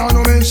kissing and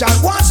no mention.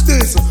 Watch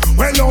this,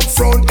 well up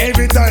front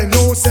every time.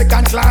 No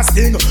second class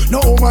thing.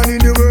 No woman in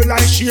the world I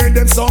share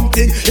them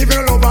something. If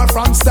you love her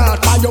from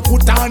start, why you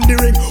put on the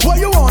ring? What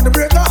you want to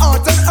break her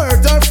heart and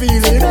hurt her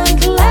feeling? Second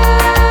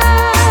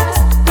class,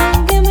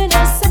 don't give me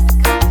no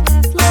second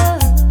class love.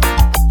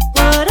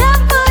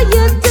 Whatever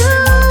you do,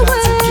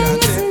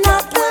 it's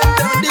not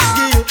worth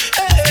it.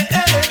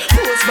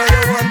 Post by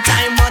your one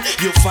time man,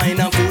 you find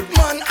a good man.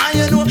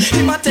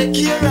 He might take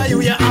care of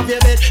you, you have your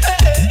bed.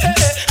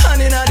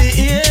 Hand in the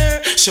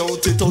ear.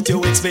 Shout it out,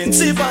 you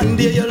expensive, and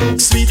there you look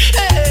sweet.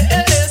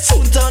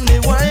 Soon turn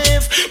the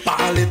wife.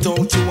 Ball it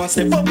out, you want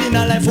step up in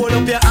a life, hold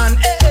up your hand.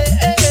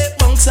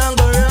 Bounce and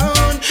go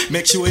round.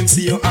 Make sure him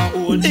see you and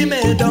hold him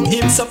head down,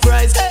 him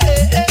surprised.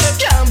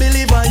 Can't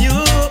believe on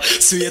you.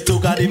 Sweet to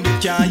God him,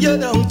 can't you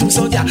down too.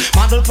 So yeah,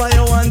 model for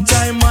you one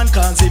time, man,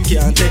 cause him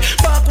can't take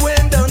back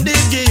when down they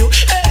give you.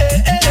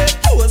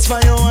 Post for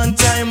you one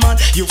time, man.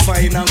 You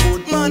find a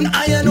good man,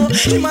 I know.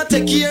 He might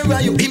take care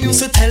of you. Him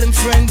used to tell him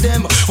friend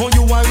them. Oh,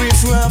 you are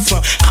riff raff.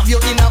 Have you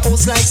in a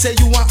house like say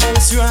you are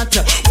house rat.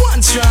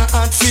 One strong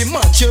heart free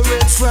match your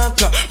red frack.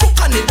 Book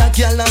another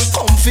girl and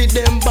come feed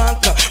them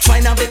back.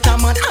 Find a better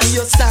man and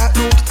you start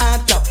look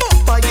at.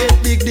 Papa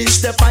get big dish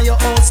step on your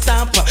own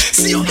stamp.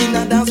 See you in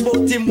a dance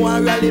but him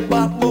want rally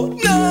back. But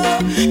no,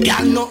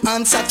 girl no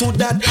answer to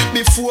that.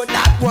 Before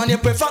that one you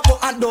prefer go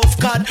and off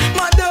card.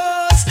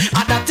 Mothers,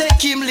 I da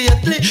take him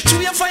lately. So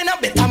you find a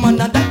better man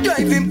and that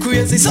drive him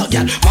crazy. So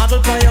girl,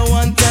 model for you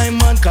one time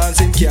man, cause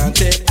him can't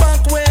take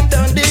back when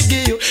done they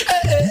give you.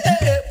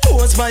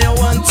 Post for you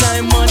one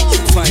time man, you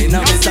find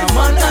a better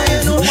man.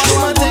 I know you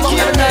want to take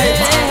care of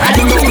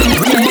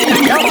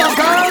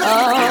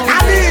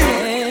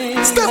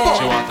it. Step up.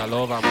 She want a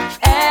lover man.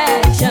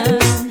 Action.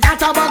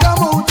 That a bag of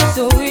mouth.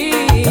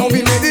 Sweet. Now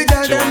we made the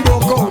girl them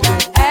broke out.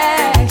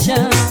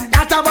 Action.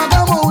 That a bag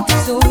of mouth.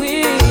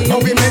 Sweet. Now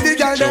we made the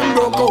girl them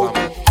broke out.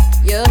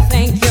 You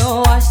think you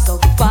are so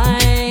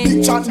fine.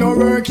 Big chat no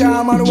work,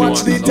 yeah man,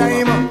 watch the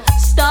time.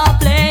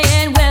 Stop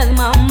playing with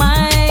my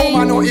mind. Oh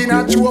man, no in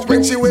a joke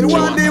when she will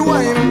want the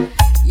wine.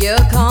 You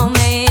call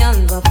me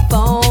on the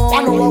phone.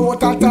 I know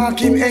what a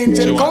talking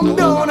angel come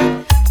down.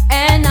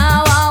 And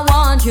now I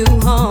want you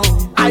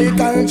home. I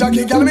tell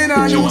Jackie, girl, me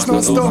nah use no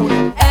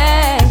stone.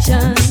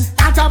 Action.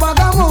 At a bag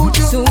of mouth.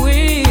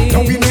 Sweet.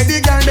 Now we made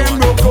the girl them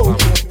broke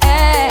out.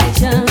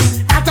 Action.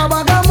 At a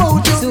bag of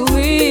mouth.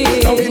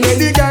 Sweet. Now we made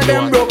the girl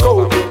them broke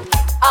out.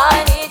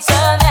 I need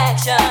some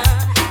action.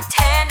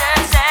 Tender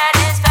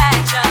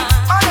satisfaction.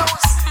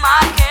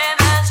 My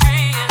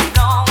chemistry is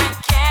blowing.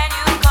 Can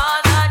you call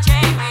the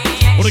chain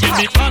reaction? Wanna get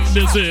me hot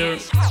this year?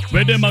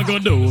 Where them a go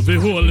do if you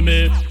hold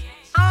me?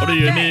 Or do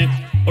you hear me?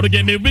 Or to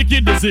get me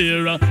wicked this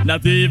year,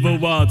 not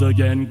even water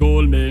can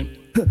cool me.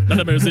 Not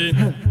a mercy.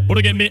 Or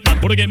to get me,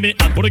 or to get me,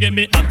 or to get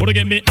me, or to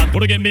get me, or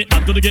to get me,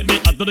 or to get me,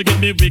 or to get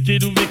me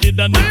wicked, wicked,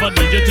 and if I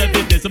DJ check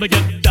it, this I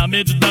get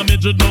damage,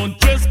 don't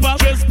trespass,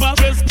 trespass,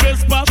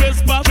 trespass,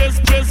 trespass,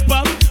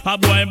 trespass. A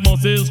boy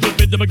must is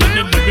stupid, to get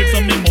them lyrics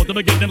on me mouth,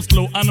 to get them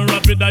slow and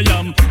rapid. I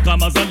am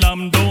calm as a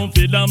lamb, don't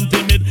feel I'm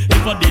timid.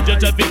 If I DJ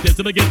check it, this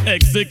I get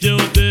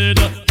executed.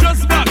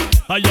 Just back.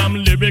 I am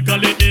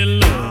lyrically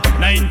ill.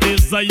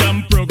 90s I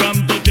am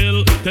programmed to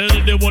kill.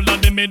 Tell the world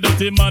that they made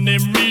dirty man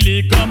him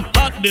really come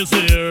hot this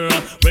year.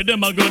 Where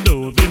them a go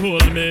do if they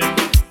hold me?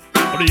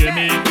 Or do you hear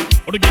me?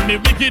 Or to give me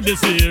wicked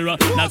this year.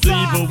 Not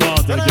evil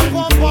water can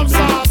cool me.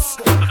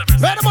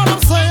 Where the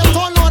man say you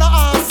don't know the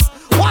ass.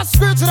 What's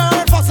spiritual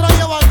and faster than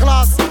your one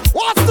class?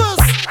 What's this?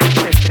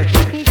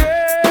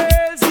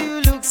 Girls,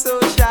 you look so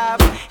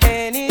sharp.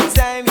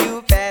 Anytime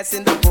you pass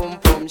in the boom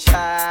boom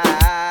shop.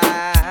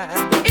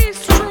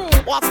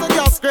 What's the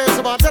girl's crazy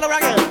about? Tell her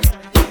again.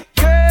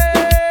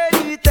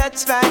 Girl, you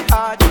touch my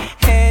heart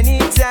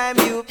anytime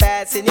you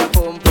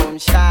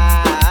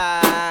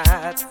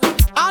that.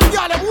 And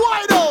girl, them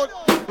wide out.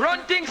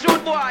 Run things,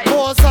 road boy.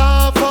 Pose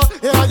off,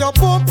 here your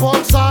pump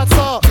pump shots.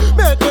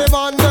 Make the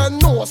man then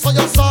know, so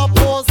you saw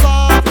pose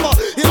off.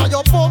 Here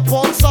your pump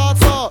pump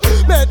shots.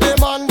 Make the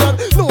man then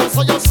know,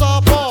 so you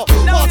saw pump.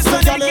 What's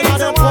the girl in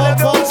the pump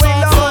pump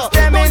shots?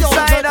 Them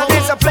inside of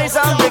this a place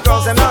and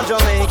because I'm not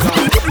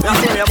Jamaica. Now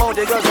tell me about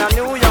the girls I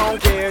knew you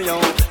don't care, yo.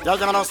 Y'all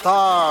give me a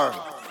star.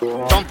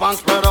 Jump and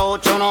spread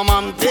out, you know,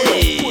 man,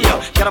 pay.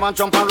 Get up and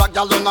jump and rock,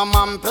 y'all, you know,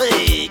 man,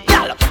 pay.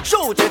 Y'all,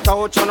 shoot it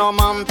out, you know,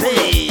 man,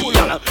 pay.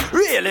 Y'all,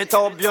 really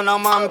top, you know,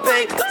 man,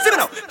 pay. See me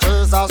now.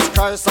 Jesus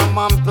Christ, a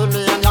man, pay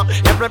me and ya.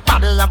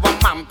 Everybody have a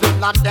man, pay,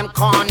 not them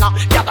corner.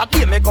 Yeah, that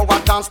day me go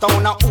and dance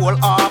down a whole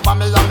harbor.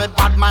 Me and me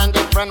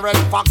bad-minded friend, Red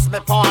Fox, me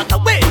partner.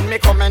 When me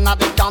come in at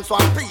the dance,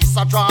 one piece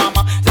of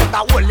drama. Set a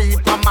whole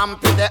heap of man,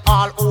 pay, they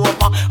all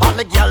over. All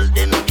the girl,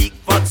 them big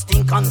foot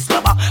stink and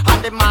slobber.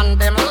 And the man,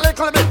 them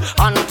little bit.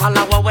 And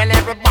follow when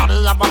everybody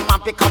have a man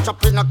pick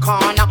up in the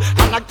corner.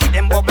 And I give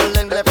them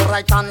bubbling left,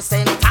 right and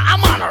center.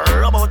 I'm on a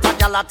robot, a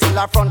gal till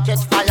her front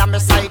catch fire. Me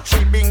side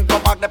 3 bingo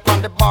bag up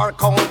on the bar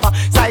counter.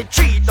 Side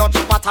 3 Dutch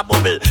water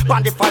bubble.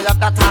 On the fire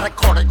that I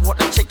recorded with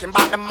the chicken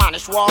by the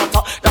manish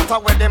water. That's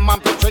where the man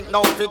pick drink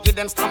now. Fi give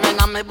them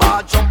stamina. Me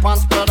bar jump and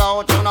spread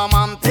out, you know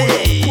man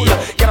pay.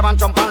 Get up and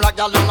jump and like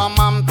gal, you know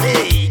man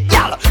pay.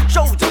 Gal,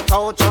 shout it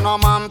out, you know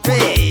man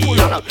pay.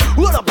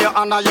 Hold up your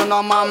honor, you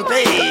know man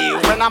pay.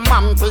 When a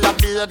man pay a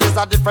beard is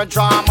a different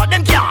drama.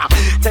 Them can't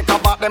take a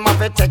bath, them have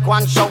to take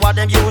one shower.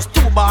 Them use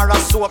 2 bars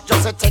of soap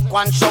just to take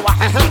one shower.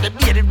 The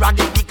bearded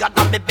raggy bigger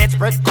than the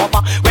bedspread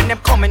cover. When them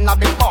coming out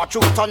the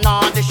bathroom, turn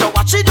on the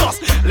shower. She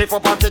just lift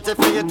up her titty,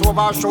 feet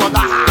over her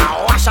shoulder.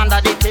 Wash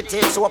under the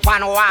titty, soap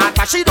and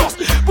water. She just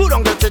put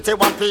on the titty,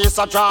 one piece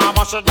of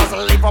drama. She just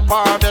lift up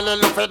her belly,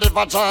 look for the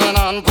vagina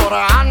and put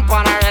her hand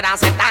on her head and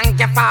say thank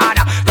you,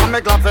 Father. And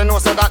me glad to know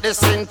say that the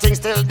same thing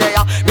still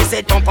there. Me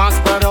say jump and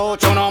spread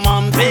out, you know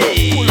man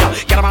pay.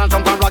 Get up and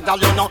jump and rock, girl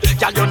you know,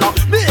 girl you know.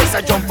 Me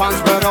say jump and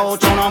spread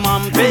out, you know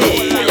man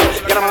pay.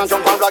 Get up and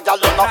jump and rock, girl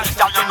you know,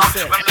 girl you know.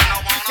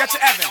 Get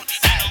your Evans,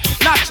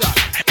 natural.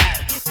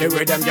 The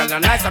way them girls are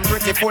nice and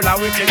pretty, full of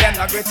witty, them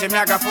not gritty, me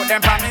I go put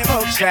them on me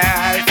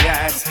bookshelf,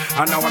 yes.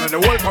 And now one of the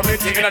whole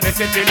community in the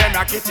city, them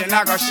a kitchen,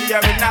 I go share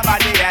with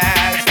nobody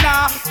else.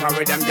 Nah, the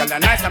way them girls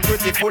are nice and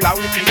pretty, full of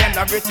witty, them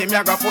not gritty, me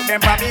I go put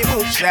them on me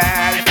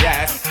bookshelf,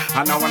 yes.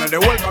 And now one of the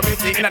whole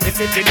community in the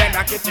city, them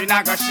a kitchen, I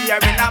go share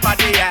with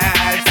nobody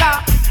else. Nah.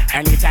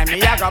 Anytime me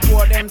I go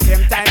pour them,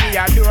 same time me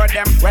adore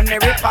them. When me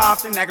rip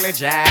off the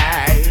negligee,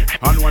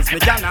 and once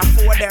me can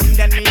afford them,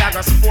 then me I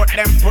go support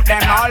them, put them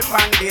all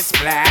on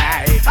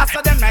display. After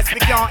them nice, we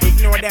can't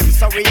ignore them,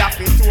 so we have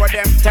to tour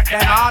them, take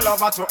them all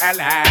over to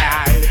LA.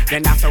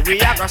 Then after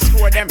we I go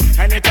score them,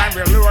 anytime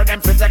we lure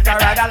them, to take a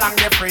ride along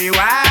the freeway.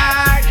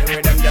 The way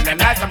them get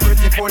nice and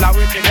pretty, full of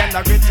witty, them the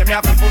gritty, me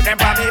have to put them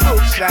on the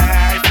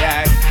bookshelf,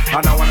 yeah.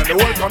 And I want the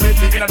whole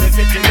community in the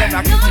city, then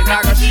I kitchen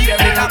I go share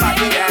with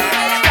nobody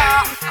else.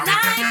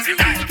 Like to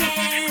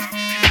get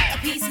a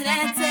piece of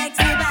that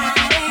sexy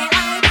body.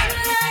 I would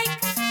like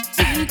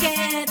to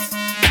get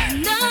to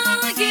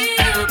know you,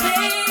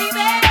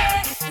 baby.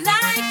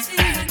 Like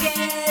to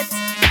get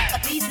a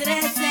piece of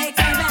that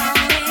sexy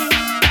body.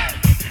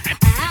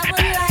 I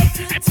would like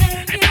to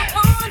turn you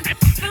on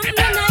from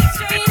the night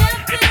straight up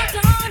till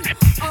dawn.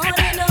 On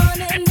and on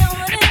and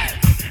on and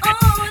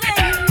on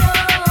and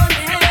on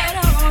and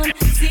on.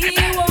 See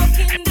you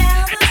walking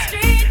down the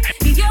street.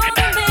 You're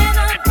the man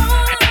I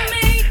wanna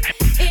meet.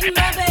 In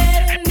my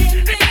bed and in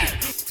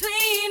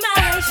between my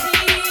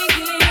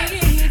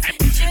sheets.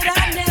 Should I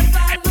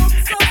never look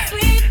so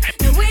sweet?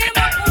 The way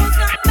my pose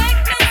I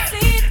make me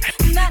see.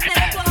 Not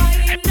that boy,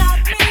 you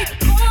knock me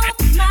off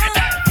my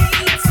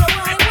feet. So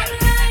I would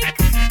like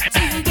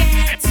to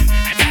get to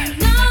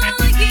know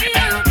you,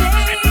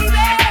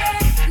 baby.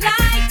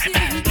 Like to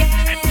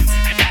get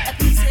a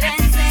piece of that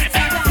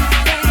sexy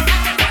body.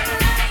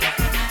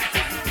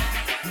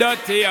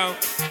 Dirty yo,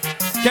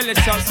 Kelly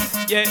sauce,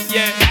 yeah,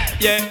 yeah,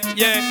 yeah,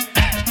 yeah.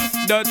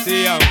 Dirty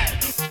yo,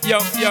 yo,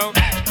 yo,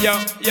 yo,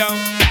 yo.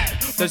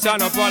 So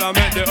shine up all I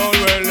make the whole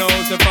world know.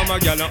 So from a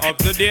gal up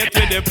to date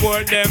with the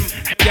poor them.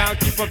 Can't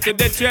keep up to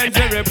the trends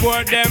we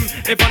report them.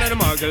 If one of the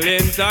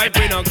muggling type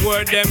we not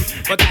court them.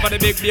 But if for the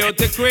big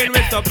beauty queen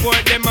we support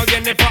them.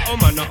 Again if a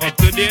woman not up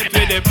to date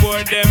with the poor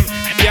them.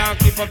 Can't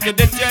keep up to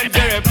the trends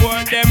we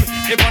report them.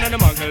 If one of the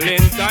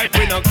muggling type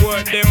we not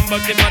court them.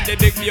 But if for the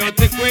big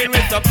beauty queen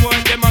we support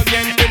them.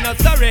 Again we not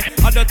sorry.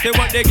 I don't see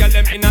what they get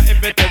them in a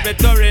every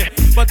territory.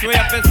 But we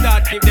have to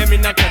start keep them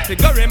in a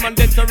category.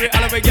 Mandatory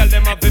all we get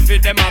them up if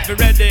them up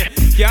ready.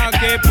 Can't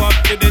keep up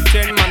to the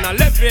trend, man, I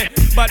left it.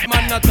 But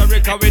man, not sorry,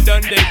 cause we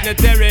done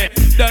dignitary.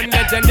 Done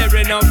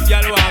legendary, enough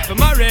y'all want to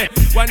marry.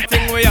 One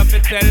thing we have to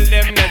tell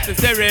them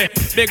necessary.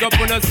 Big up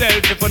on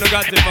yourself if you no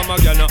got it from a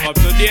girl not up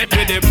to date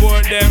with the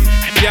poor them.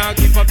 Can't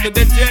keep up to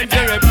the trend,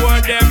 you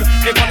report them.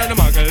 If one of the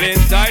muggling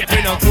type,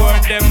 we not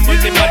court them.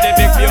 But if the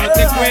big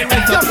beauty queen, we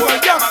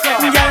support them.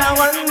 Girl, a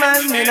one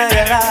man in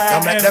your life.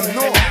 Now make them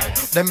know,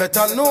 them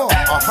better know.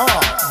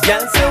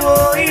 Girl say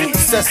oi,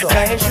 say so.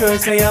 Can you sure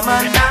say I'm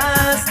a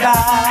nasty?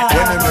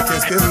 When they make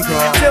his skin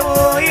crawl. Say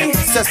oi,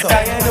 say so.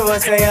 Can you know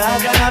say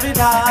I'm gonna be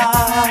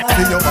bad?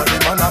 Feel your body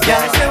man a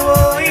girl say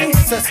oi,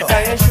 say so.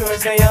 Can you sure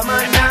say I'm a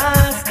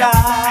nasty?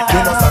 You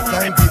must have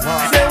time to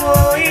pass. Say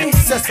oi,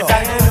 say so.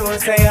 Can you know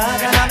say I'm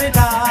gonna be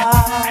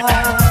bad?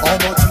 How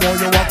much more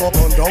you walk up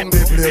and down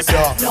the place,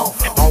 yeah?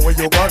 How will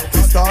you got to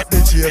start the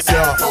chase,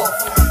 yeah?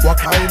 What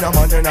kind of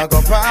man you not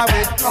go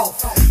private?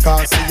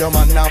 Can't see your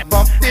man not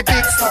bump the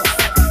pics.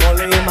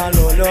 Only him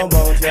alone know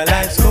about your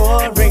life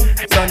scoring.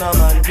 So no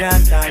man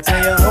can't talk to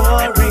your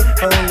hurry.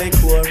 Only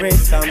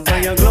chorus for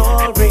your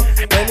glory.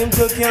 When him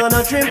took you on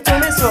a trip to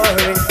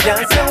Missouri,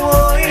 can't say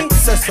oi,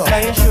 say so.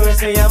 Can you sure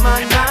say you're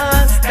my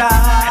master?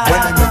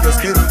 When he make your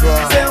skin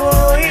crawl. Say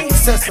oi,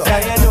 say so.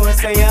 Can you know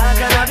say you're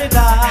gonna be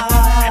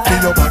bad?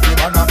 Feel your body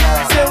man a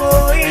pass. Say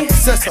oi,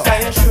 say so.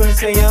 Can you sure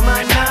say you're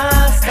my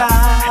master?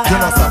 You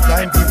must have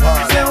time to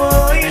pass. Say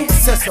oi,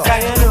 say so.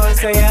 Can you know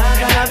say you're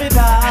gonna be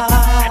bad?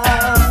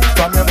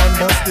 From your man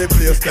bust the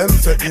place, them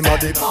say him a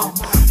dip.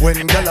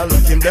 When girl a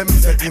look him, them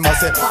say him a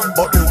say.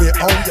 But the way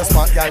how you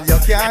smart, girl, you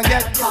can't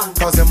get.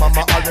 Cause your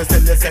mama always tell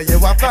you say you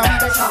a fan.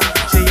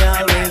 She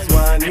always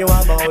warn you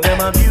about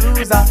them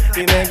abuser.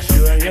 To make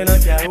sure you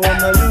not carry home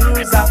the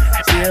loser.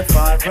 She's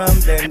far from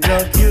them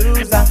drug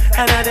user.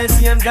 And at the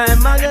same time,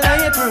 muggle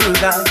and you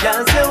cruiser.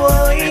 Can't say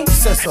oi,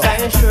 say so.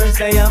 Can you sure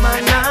say I'm a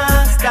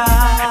nasty?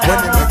 When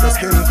you make your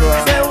skin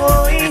crawl. Say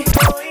oi.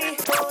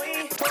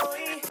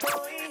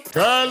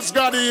 Girls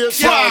got the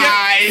sound.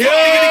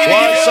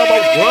 What's up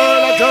a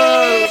world of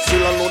girls?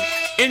 Chill alone.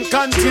 In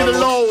country the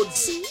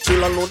loads.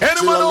 Chill alone.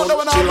 Anyone know that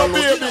when I'm a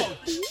baby?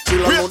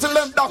 Wait till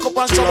them dock up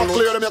and shower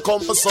clear them you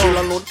come for some. Chill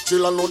alone.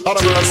 Chill alone.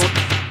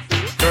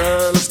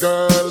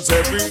 Girls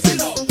everything.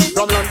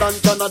 From London,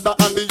 Canada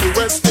and the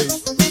USA.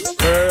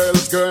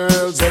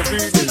 Girls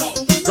everything.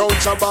 Crown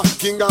Shabba,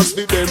 King as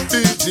the them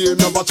DJ.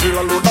 Never chill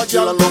alone, a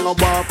girl alone a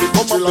waffy.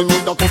 Come up,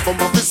 need a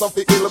customer, piece of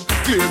the hill.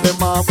 Clear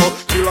them off.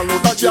 Chill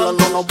alone, a girl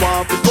alone a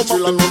waffy. Come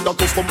up, need a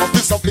customer,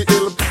 piece of the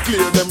hill.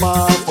 Clear them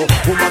off.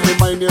 Woman in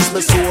my name, my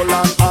soul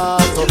and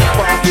heart.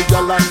 Party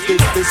girl and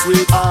kiss the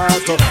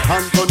sweetheart.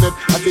 Antoinette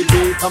at the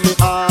beat of me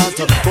heart.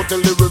 Go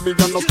tell the women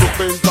you're not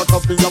stupid.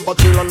 Cause me have a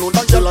chill alone,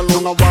 a girl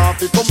alone a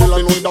waffy. Come up,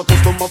 need a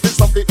customer,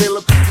 piece of the hill.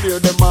 Clear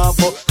them off.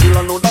 Chill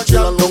alone, a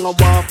girl alone a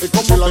waffy.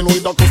 Come up,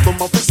 need a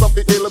customer, piece of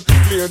the hill.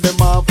 Clear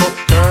them off.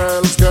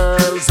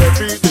 Girls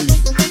every day.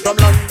 From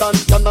London,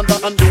 Canada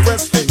and the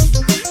West End.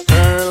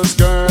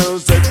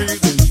 Girls every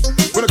day.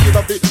 When I get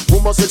a bit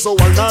homosexual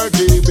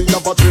narky, we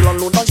have a chill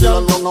alone and girl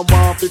alone a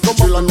waffy. Come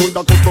chill alone,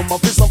 the customer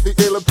piece of the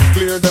hill.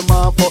 Clear them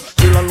off.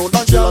 Chill alone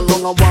and girl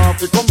alone a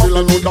waffy. Come chill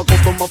alone, the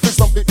customer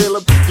piece of the hill.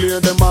 Clear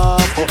them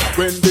off.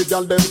 When the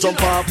girl them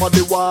jump off of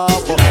the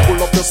wharf, pull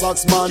up the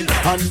socks man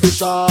and the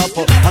sharp.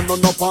 And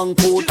none up on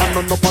coat and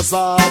none up a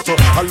salt.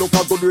 I look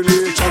a good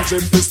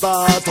relationship to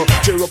start.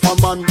 Cheer up a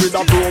man with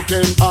a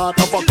broken heart.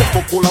 Have a cup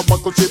of cola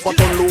buckle chip and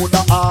unload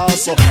the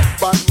ass.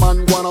 Bad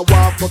man wanna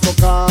walk but you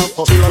can't.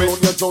 When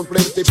you jump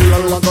plenty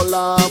people a go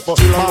laugh.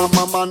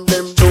 Mama man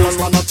them don't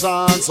stand a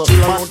chance.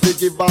 Man they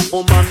give a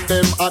woman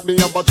them at me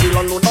but chill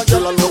alone a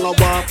girl alone a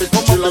walk.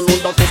 Come chill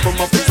alone the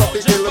customer fix up the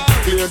hill.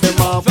 Clear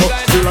them off.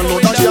 Chill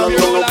alone the girl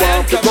alone a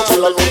walk. Come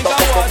chill alone the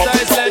customer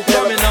fix up the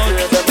hill.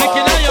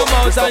 Licking on your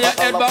mouth and your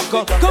head back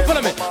up. Come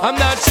follow me. I'm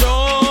not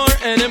sure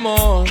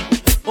anymore.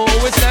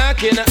 Oh, it's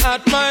knocking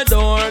at my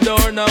door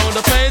now.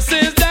 The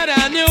faces that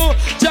I knew.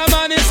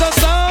 German is so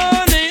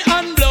sunny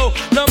and blue.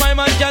 No, my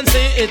man can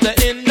see it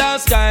in the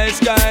sky.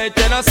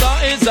 Then I saw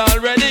it's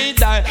already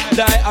die.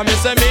 I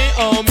miss me,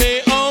 oh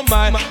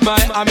my.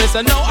 I miss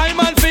no, I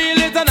man feel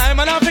it and I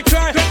man have to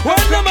cry. When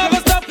them ever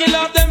stop kill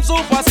off them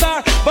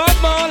superstar. Bob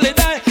Marley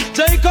die,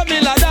 Jacob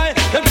Miller die.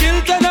 Them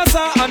kill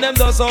Tennessee and them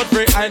does out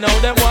free. I know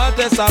them want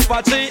this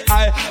Apache.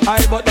 I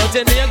but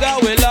nothing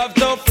nigga will love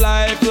to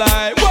fly.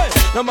 Boy,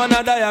 no man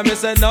a die, I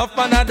miss enough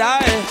man a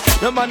die.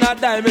 No man a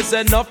die, miss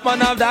enough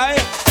man a die.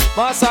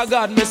 Master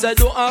God, me say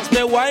don't ask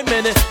me why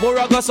many more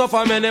I go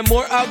suffer, many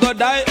more I go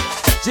die.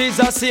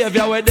 Jesus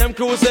Savior with them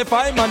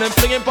crucify, man them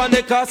flinging pon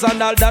the cross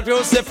and all that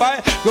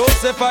crucify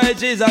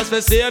Jesus for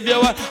Savior.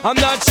 I'm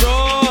not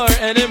sure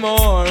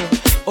anymore.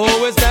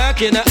 Always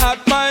knocking at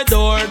my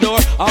door.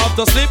 I have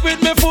to sleep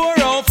with me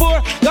 4 on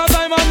 4. Cause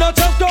I'm not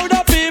just crowd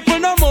of people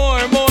no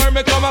more.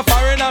 Me come a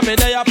foreigner, me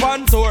day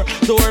upon tour.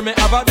 Me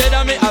have a bed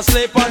and me a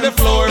sleep on the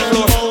floor.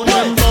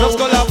 No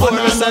skull a board,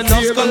 me say no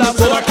skull a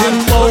board.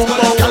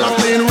 Girl a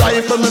clean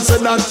rifle, me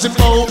say that she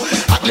bow.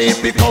 At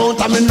least pick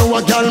out, and me know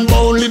a girl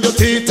bow. Leave your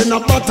teeth in the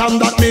bottom,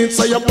 that means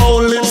say you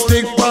bow.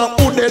 Lipstick for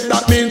hooded,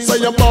 that means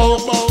say you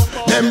bow.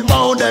 Them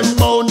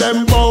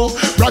bow.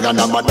 Brag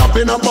and I'm a dap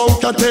in a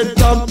bunker head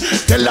top.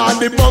 Tell all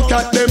the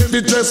bunker them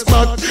to dress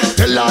back.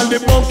 Tell all the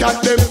bunker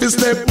them to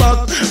step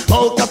back.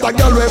 Bunker a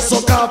girl with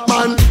suck up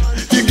man.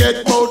 You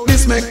get bout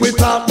this make we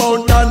talk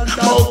bout that.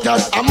 Bunker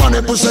a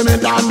money push me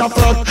down the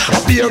front. A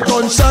beer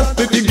gunshot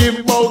if you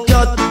give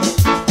bunker.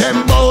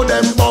 Them bow.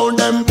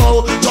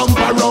 Jump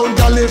around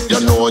girl if you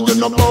know you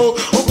no bow.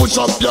 push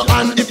up your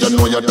hand if you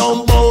know you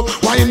don't bow.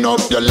 Wind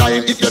up your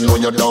line if you know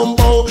you don't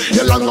bow.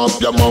 You long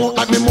up your mouth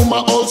like me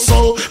mama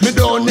also. Me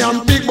don't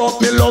yam big but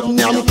me love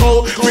yam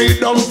cow.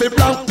 Freedom for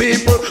black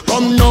people,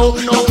 come now.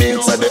 That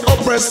means that the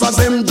oppressors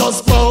them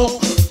just bow.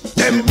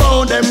 Them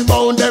bow, them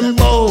bow, them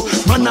bow.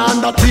 Man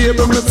on the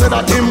table, me say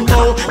that him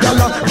bow.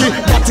 Y'all give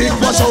that it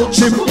wash out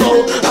chip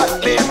bow. I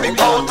leave me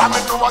go, I'm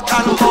into a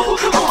can bow.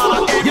 I'm on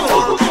a game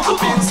bow.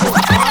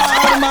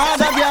 All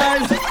mother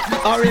girls,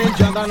 orange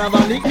dragon have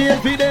a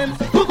nickname for them.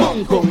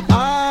 Come come,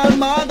 all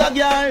mother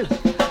girls,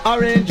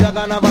 orange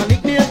dragon have a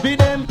nickname for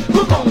them.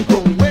 Come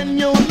come, when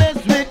you mess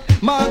with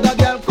mother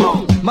girl,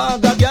 come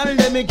mother girl,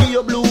 let me give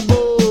you blue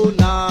bone.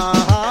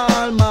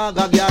 All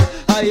mother girl,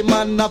 I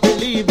man not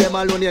believe them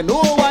alone. You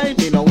know why?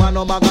 Me no want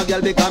no mother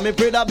girl because me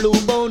afraid of blue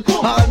bone.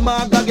 All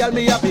mother girl,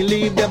 me have to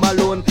leave them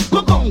alone.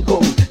 Come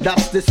come,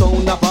 that's the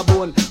sound of a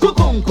bone.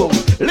 Come come,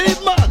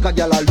 leave mother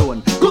girl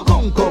alone.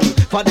 Come come,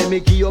 for them me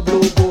give you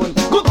blue bone.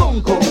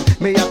 Come come,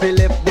 me have to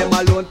left them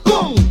alone.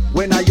 Come,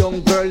 when a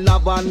young girl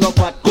never no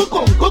fat.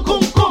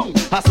 Come,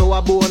 I saw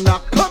a bone a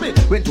coming.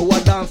 Went to a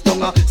dance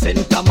tongue,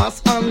 St.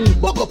 Thomas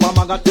and buck up a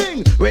maga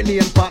thing. When he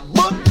impact,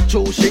 but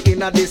chose she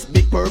in a this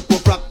big purple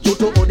frock. Due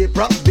to all the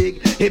prop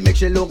big, it makes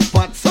she look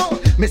fat. So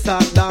me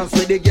start dance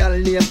with the girl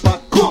named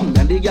Pat. Come,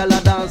 and the girl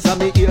a dance and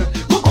me ear.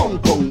 Come,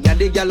 and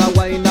the girl a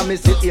wine and me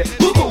sit here.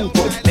 Come,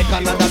 make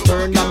another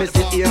turn and me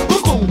sit here.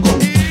 Come,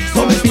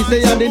 so me see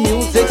say the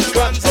music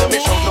scratch. So me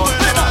shout out.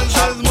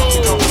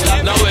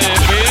 Now if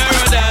you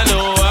hear that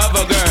know of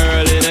a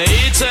girl in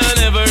each and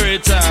every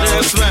town,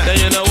 yes, then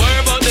you know worry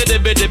about the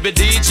dippy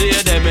DJ.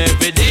 Them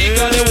every day,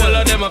 cause the whole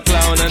of them a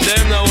clown and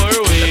them no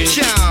worry.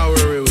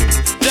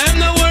 Them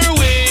no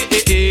worry.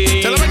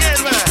 Tell them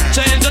again, man.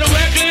 Change the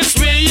reckless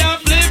way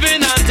of living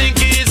and think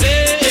easy.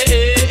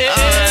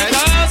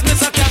 Cause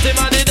Mr. Catty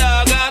man the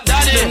dog got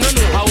daddy. And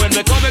when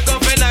me come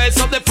for nice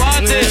up the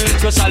party,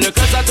 especially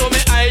cause I told me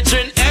I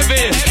drink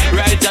heavy.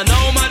 Right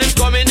now man is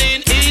coming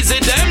in easy.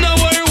 Them no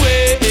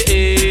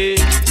worry.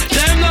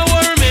 Them no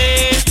worry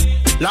me.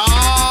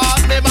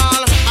 Lord, me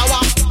ball.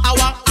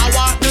 I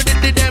want do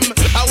the them.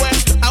 I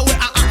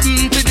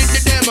do the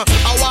them. I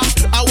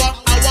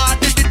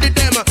do the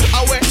them.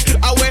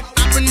 I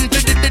happen to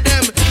the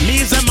them.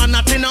 Me's a man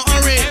not in a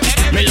hurry.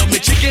 Me love me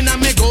chicken and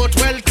me goat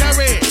well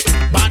curry.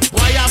 But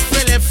why I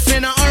feel left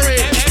in a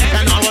hurry?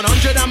 And all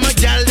 100 of my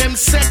gal them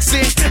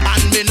sexy.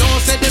 And me know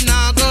say them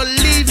not go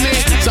leave me.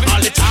 So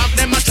all the talk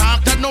them a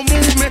talk that no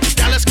move me.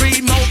 Gal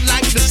scream out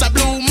like this a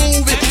blue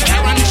movie.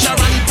 Karen,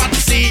 Sharon,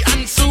 Patsy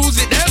and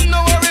Susie. Them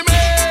no worry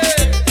me.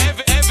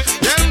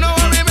 Them no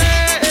worry me.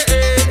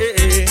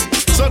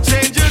 So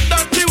change your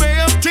dirty way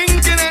of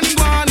thinking and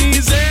go on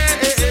easy.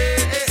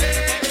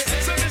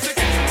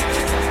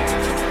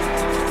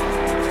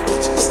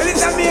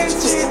 It's a being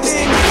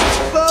cheating.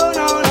 Oh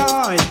no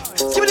no.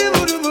 Skip it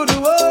voodoo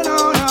voodoo. Oh no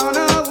no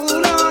no. Oh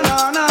no no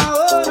no.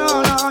 Oh no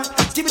no.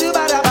 Skip it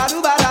bada bada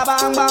bada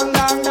bang bang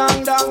dang dang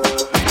dang.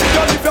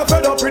 Girl, if you're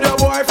fed up with your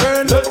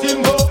boyfriend, let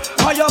him go.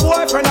 Or your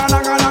boyfriend a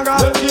naga naga,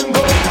 let him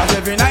go. Cause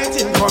every night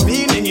him come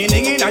in, dinging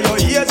in your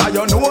ears, and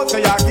you know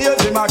say your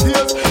gears him a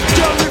gears.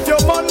 Girl, if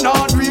your man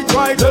not do it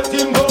right, let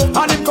him go.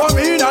 And him come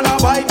in and a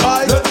bite,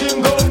 let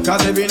him go.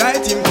 Cause every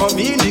night him come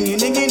in,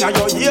 dinging in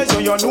your ears, so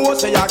you know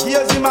say your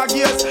gears him a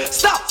gears.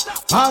 Stop!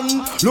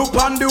 Look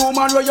on the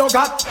woman where you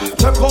got.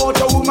 Take out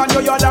the woman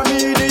where you're the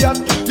idiot.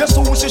 You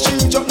soon see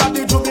she jump at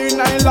the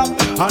juvenile lap.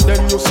 And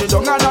then you sit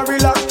down and a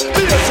relax.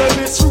 Here say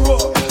Miss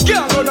Rowe,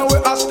 can't run away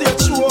a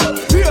stage show.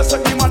 Here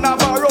say the man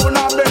have a run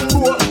and bend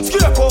low.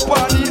 Scrape up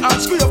on knee and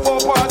scrape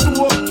up on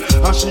toe.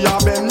 And she a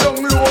bend down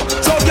low.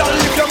 So girl,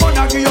 if your man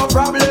a give you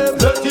problem,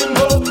 let him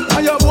go.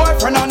 And your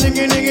boyfriend a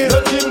ningy,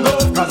 let him go.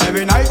 Cause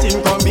every night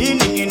him come in,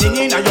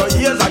 ningy in your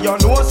ears. And you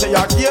know say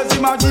your gears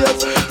him a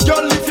gears.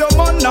 Girl, if your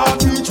man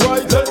not do it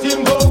right, let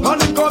him go.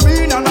 And him come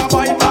in and a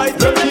bite,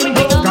 let him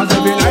go. Cause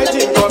every night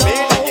him come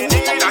in,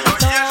 ningy in your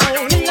ears. And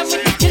you know say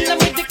your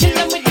gears him a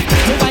gears.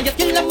 Me why you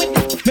kill him with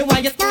it? Me why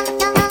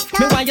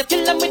you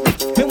kill him with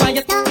it? Me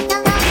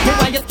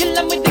why you kill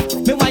him with it?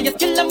 Me why you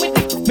kill him with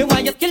it? Me why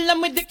you kill him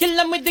with it? Kill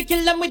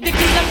him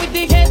with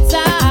the head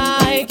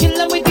side. Kill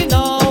him with the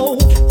no.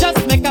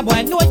 Just make a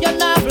boy know you're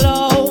not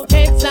blow.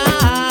 Head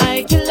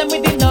side. Kill him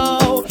with the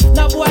no.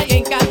 No boy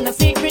ain't got no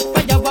secret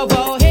for your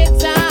wow. Head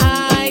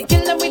side.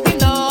 Kill him with the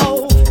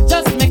no.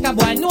 Just make a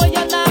boy know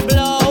you're not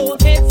blow.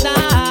 Head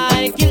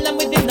side. Kill him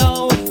with the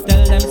no.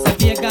 Tell them say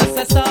Vegas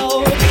say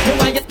so. Me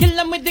why you kill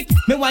him with the?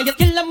 Me why you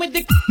kill him with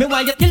the? Me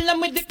why you kill him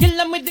with the? Kill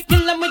him with the?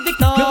 Kill him with the?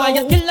 No. Me why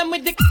you kill him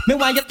with the? Me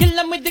why you kill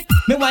him with the?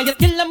 Me why you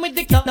kill him with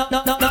the? No.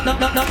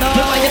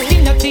 Me why you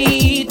skin your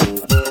teeth?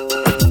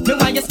 Me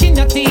why you skin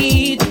your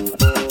teeth?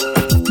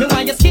 Me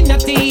why you skin your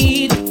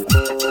teeth?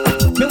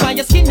 Me why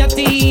you skin your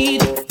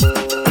teeth?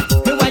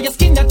 Me why you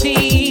skin your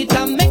teeth?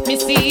 And make me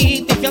see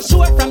it. If you're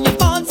sure from your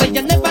phone, say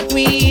you never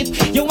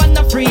tweet. You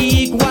wanna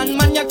freak, one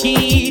man you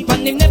keep,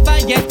 and him never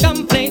yet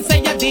complain, say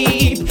you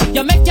deep.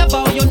 You make your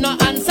bow, you no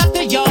answer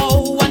to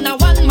yo. And a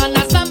one man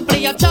a sample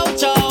your chow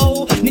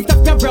chow. Knit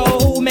up your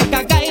bro, make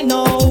a guy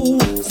know.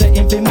 Say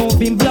if he move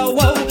him blow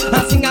out,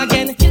 and sing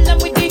again. Kill him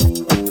with the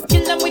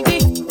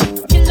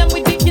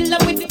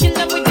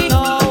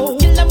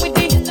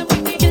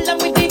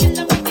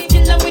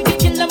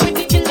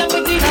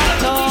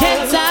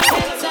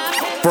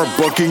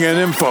booking and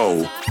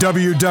info,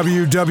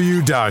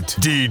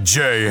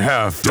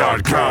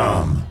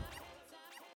 www.djhef.com.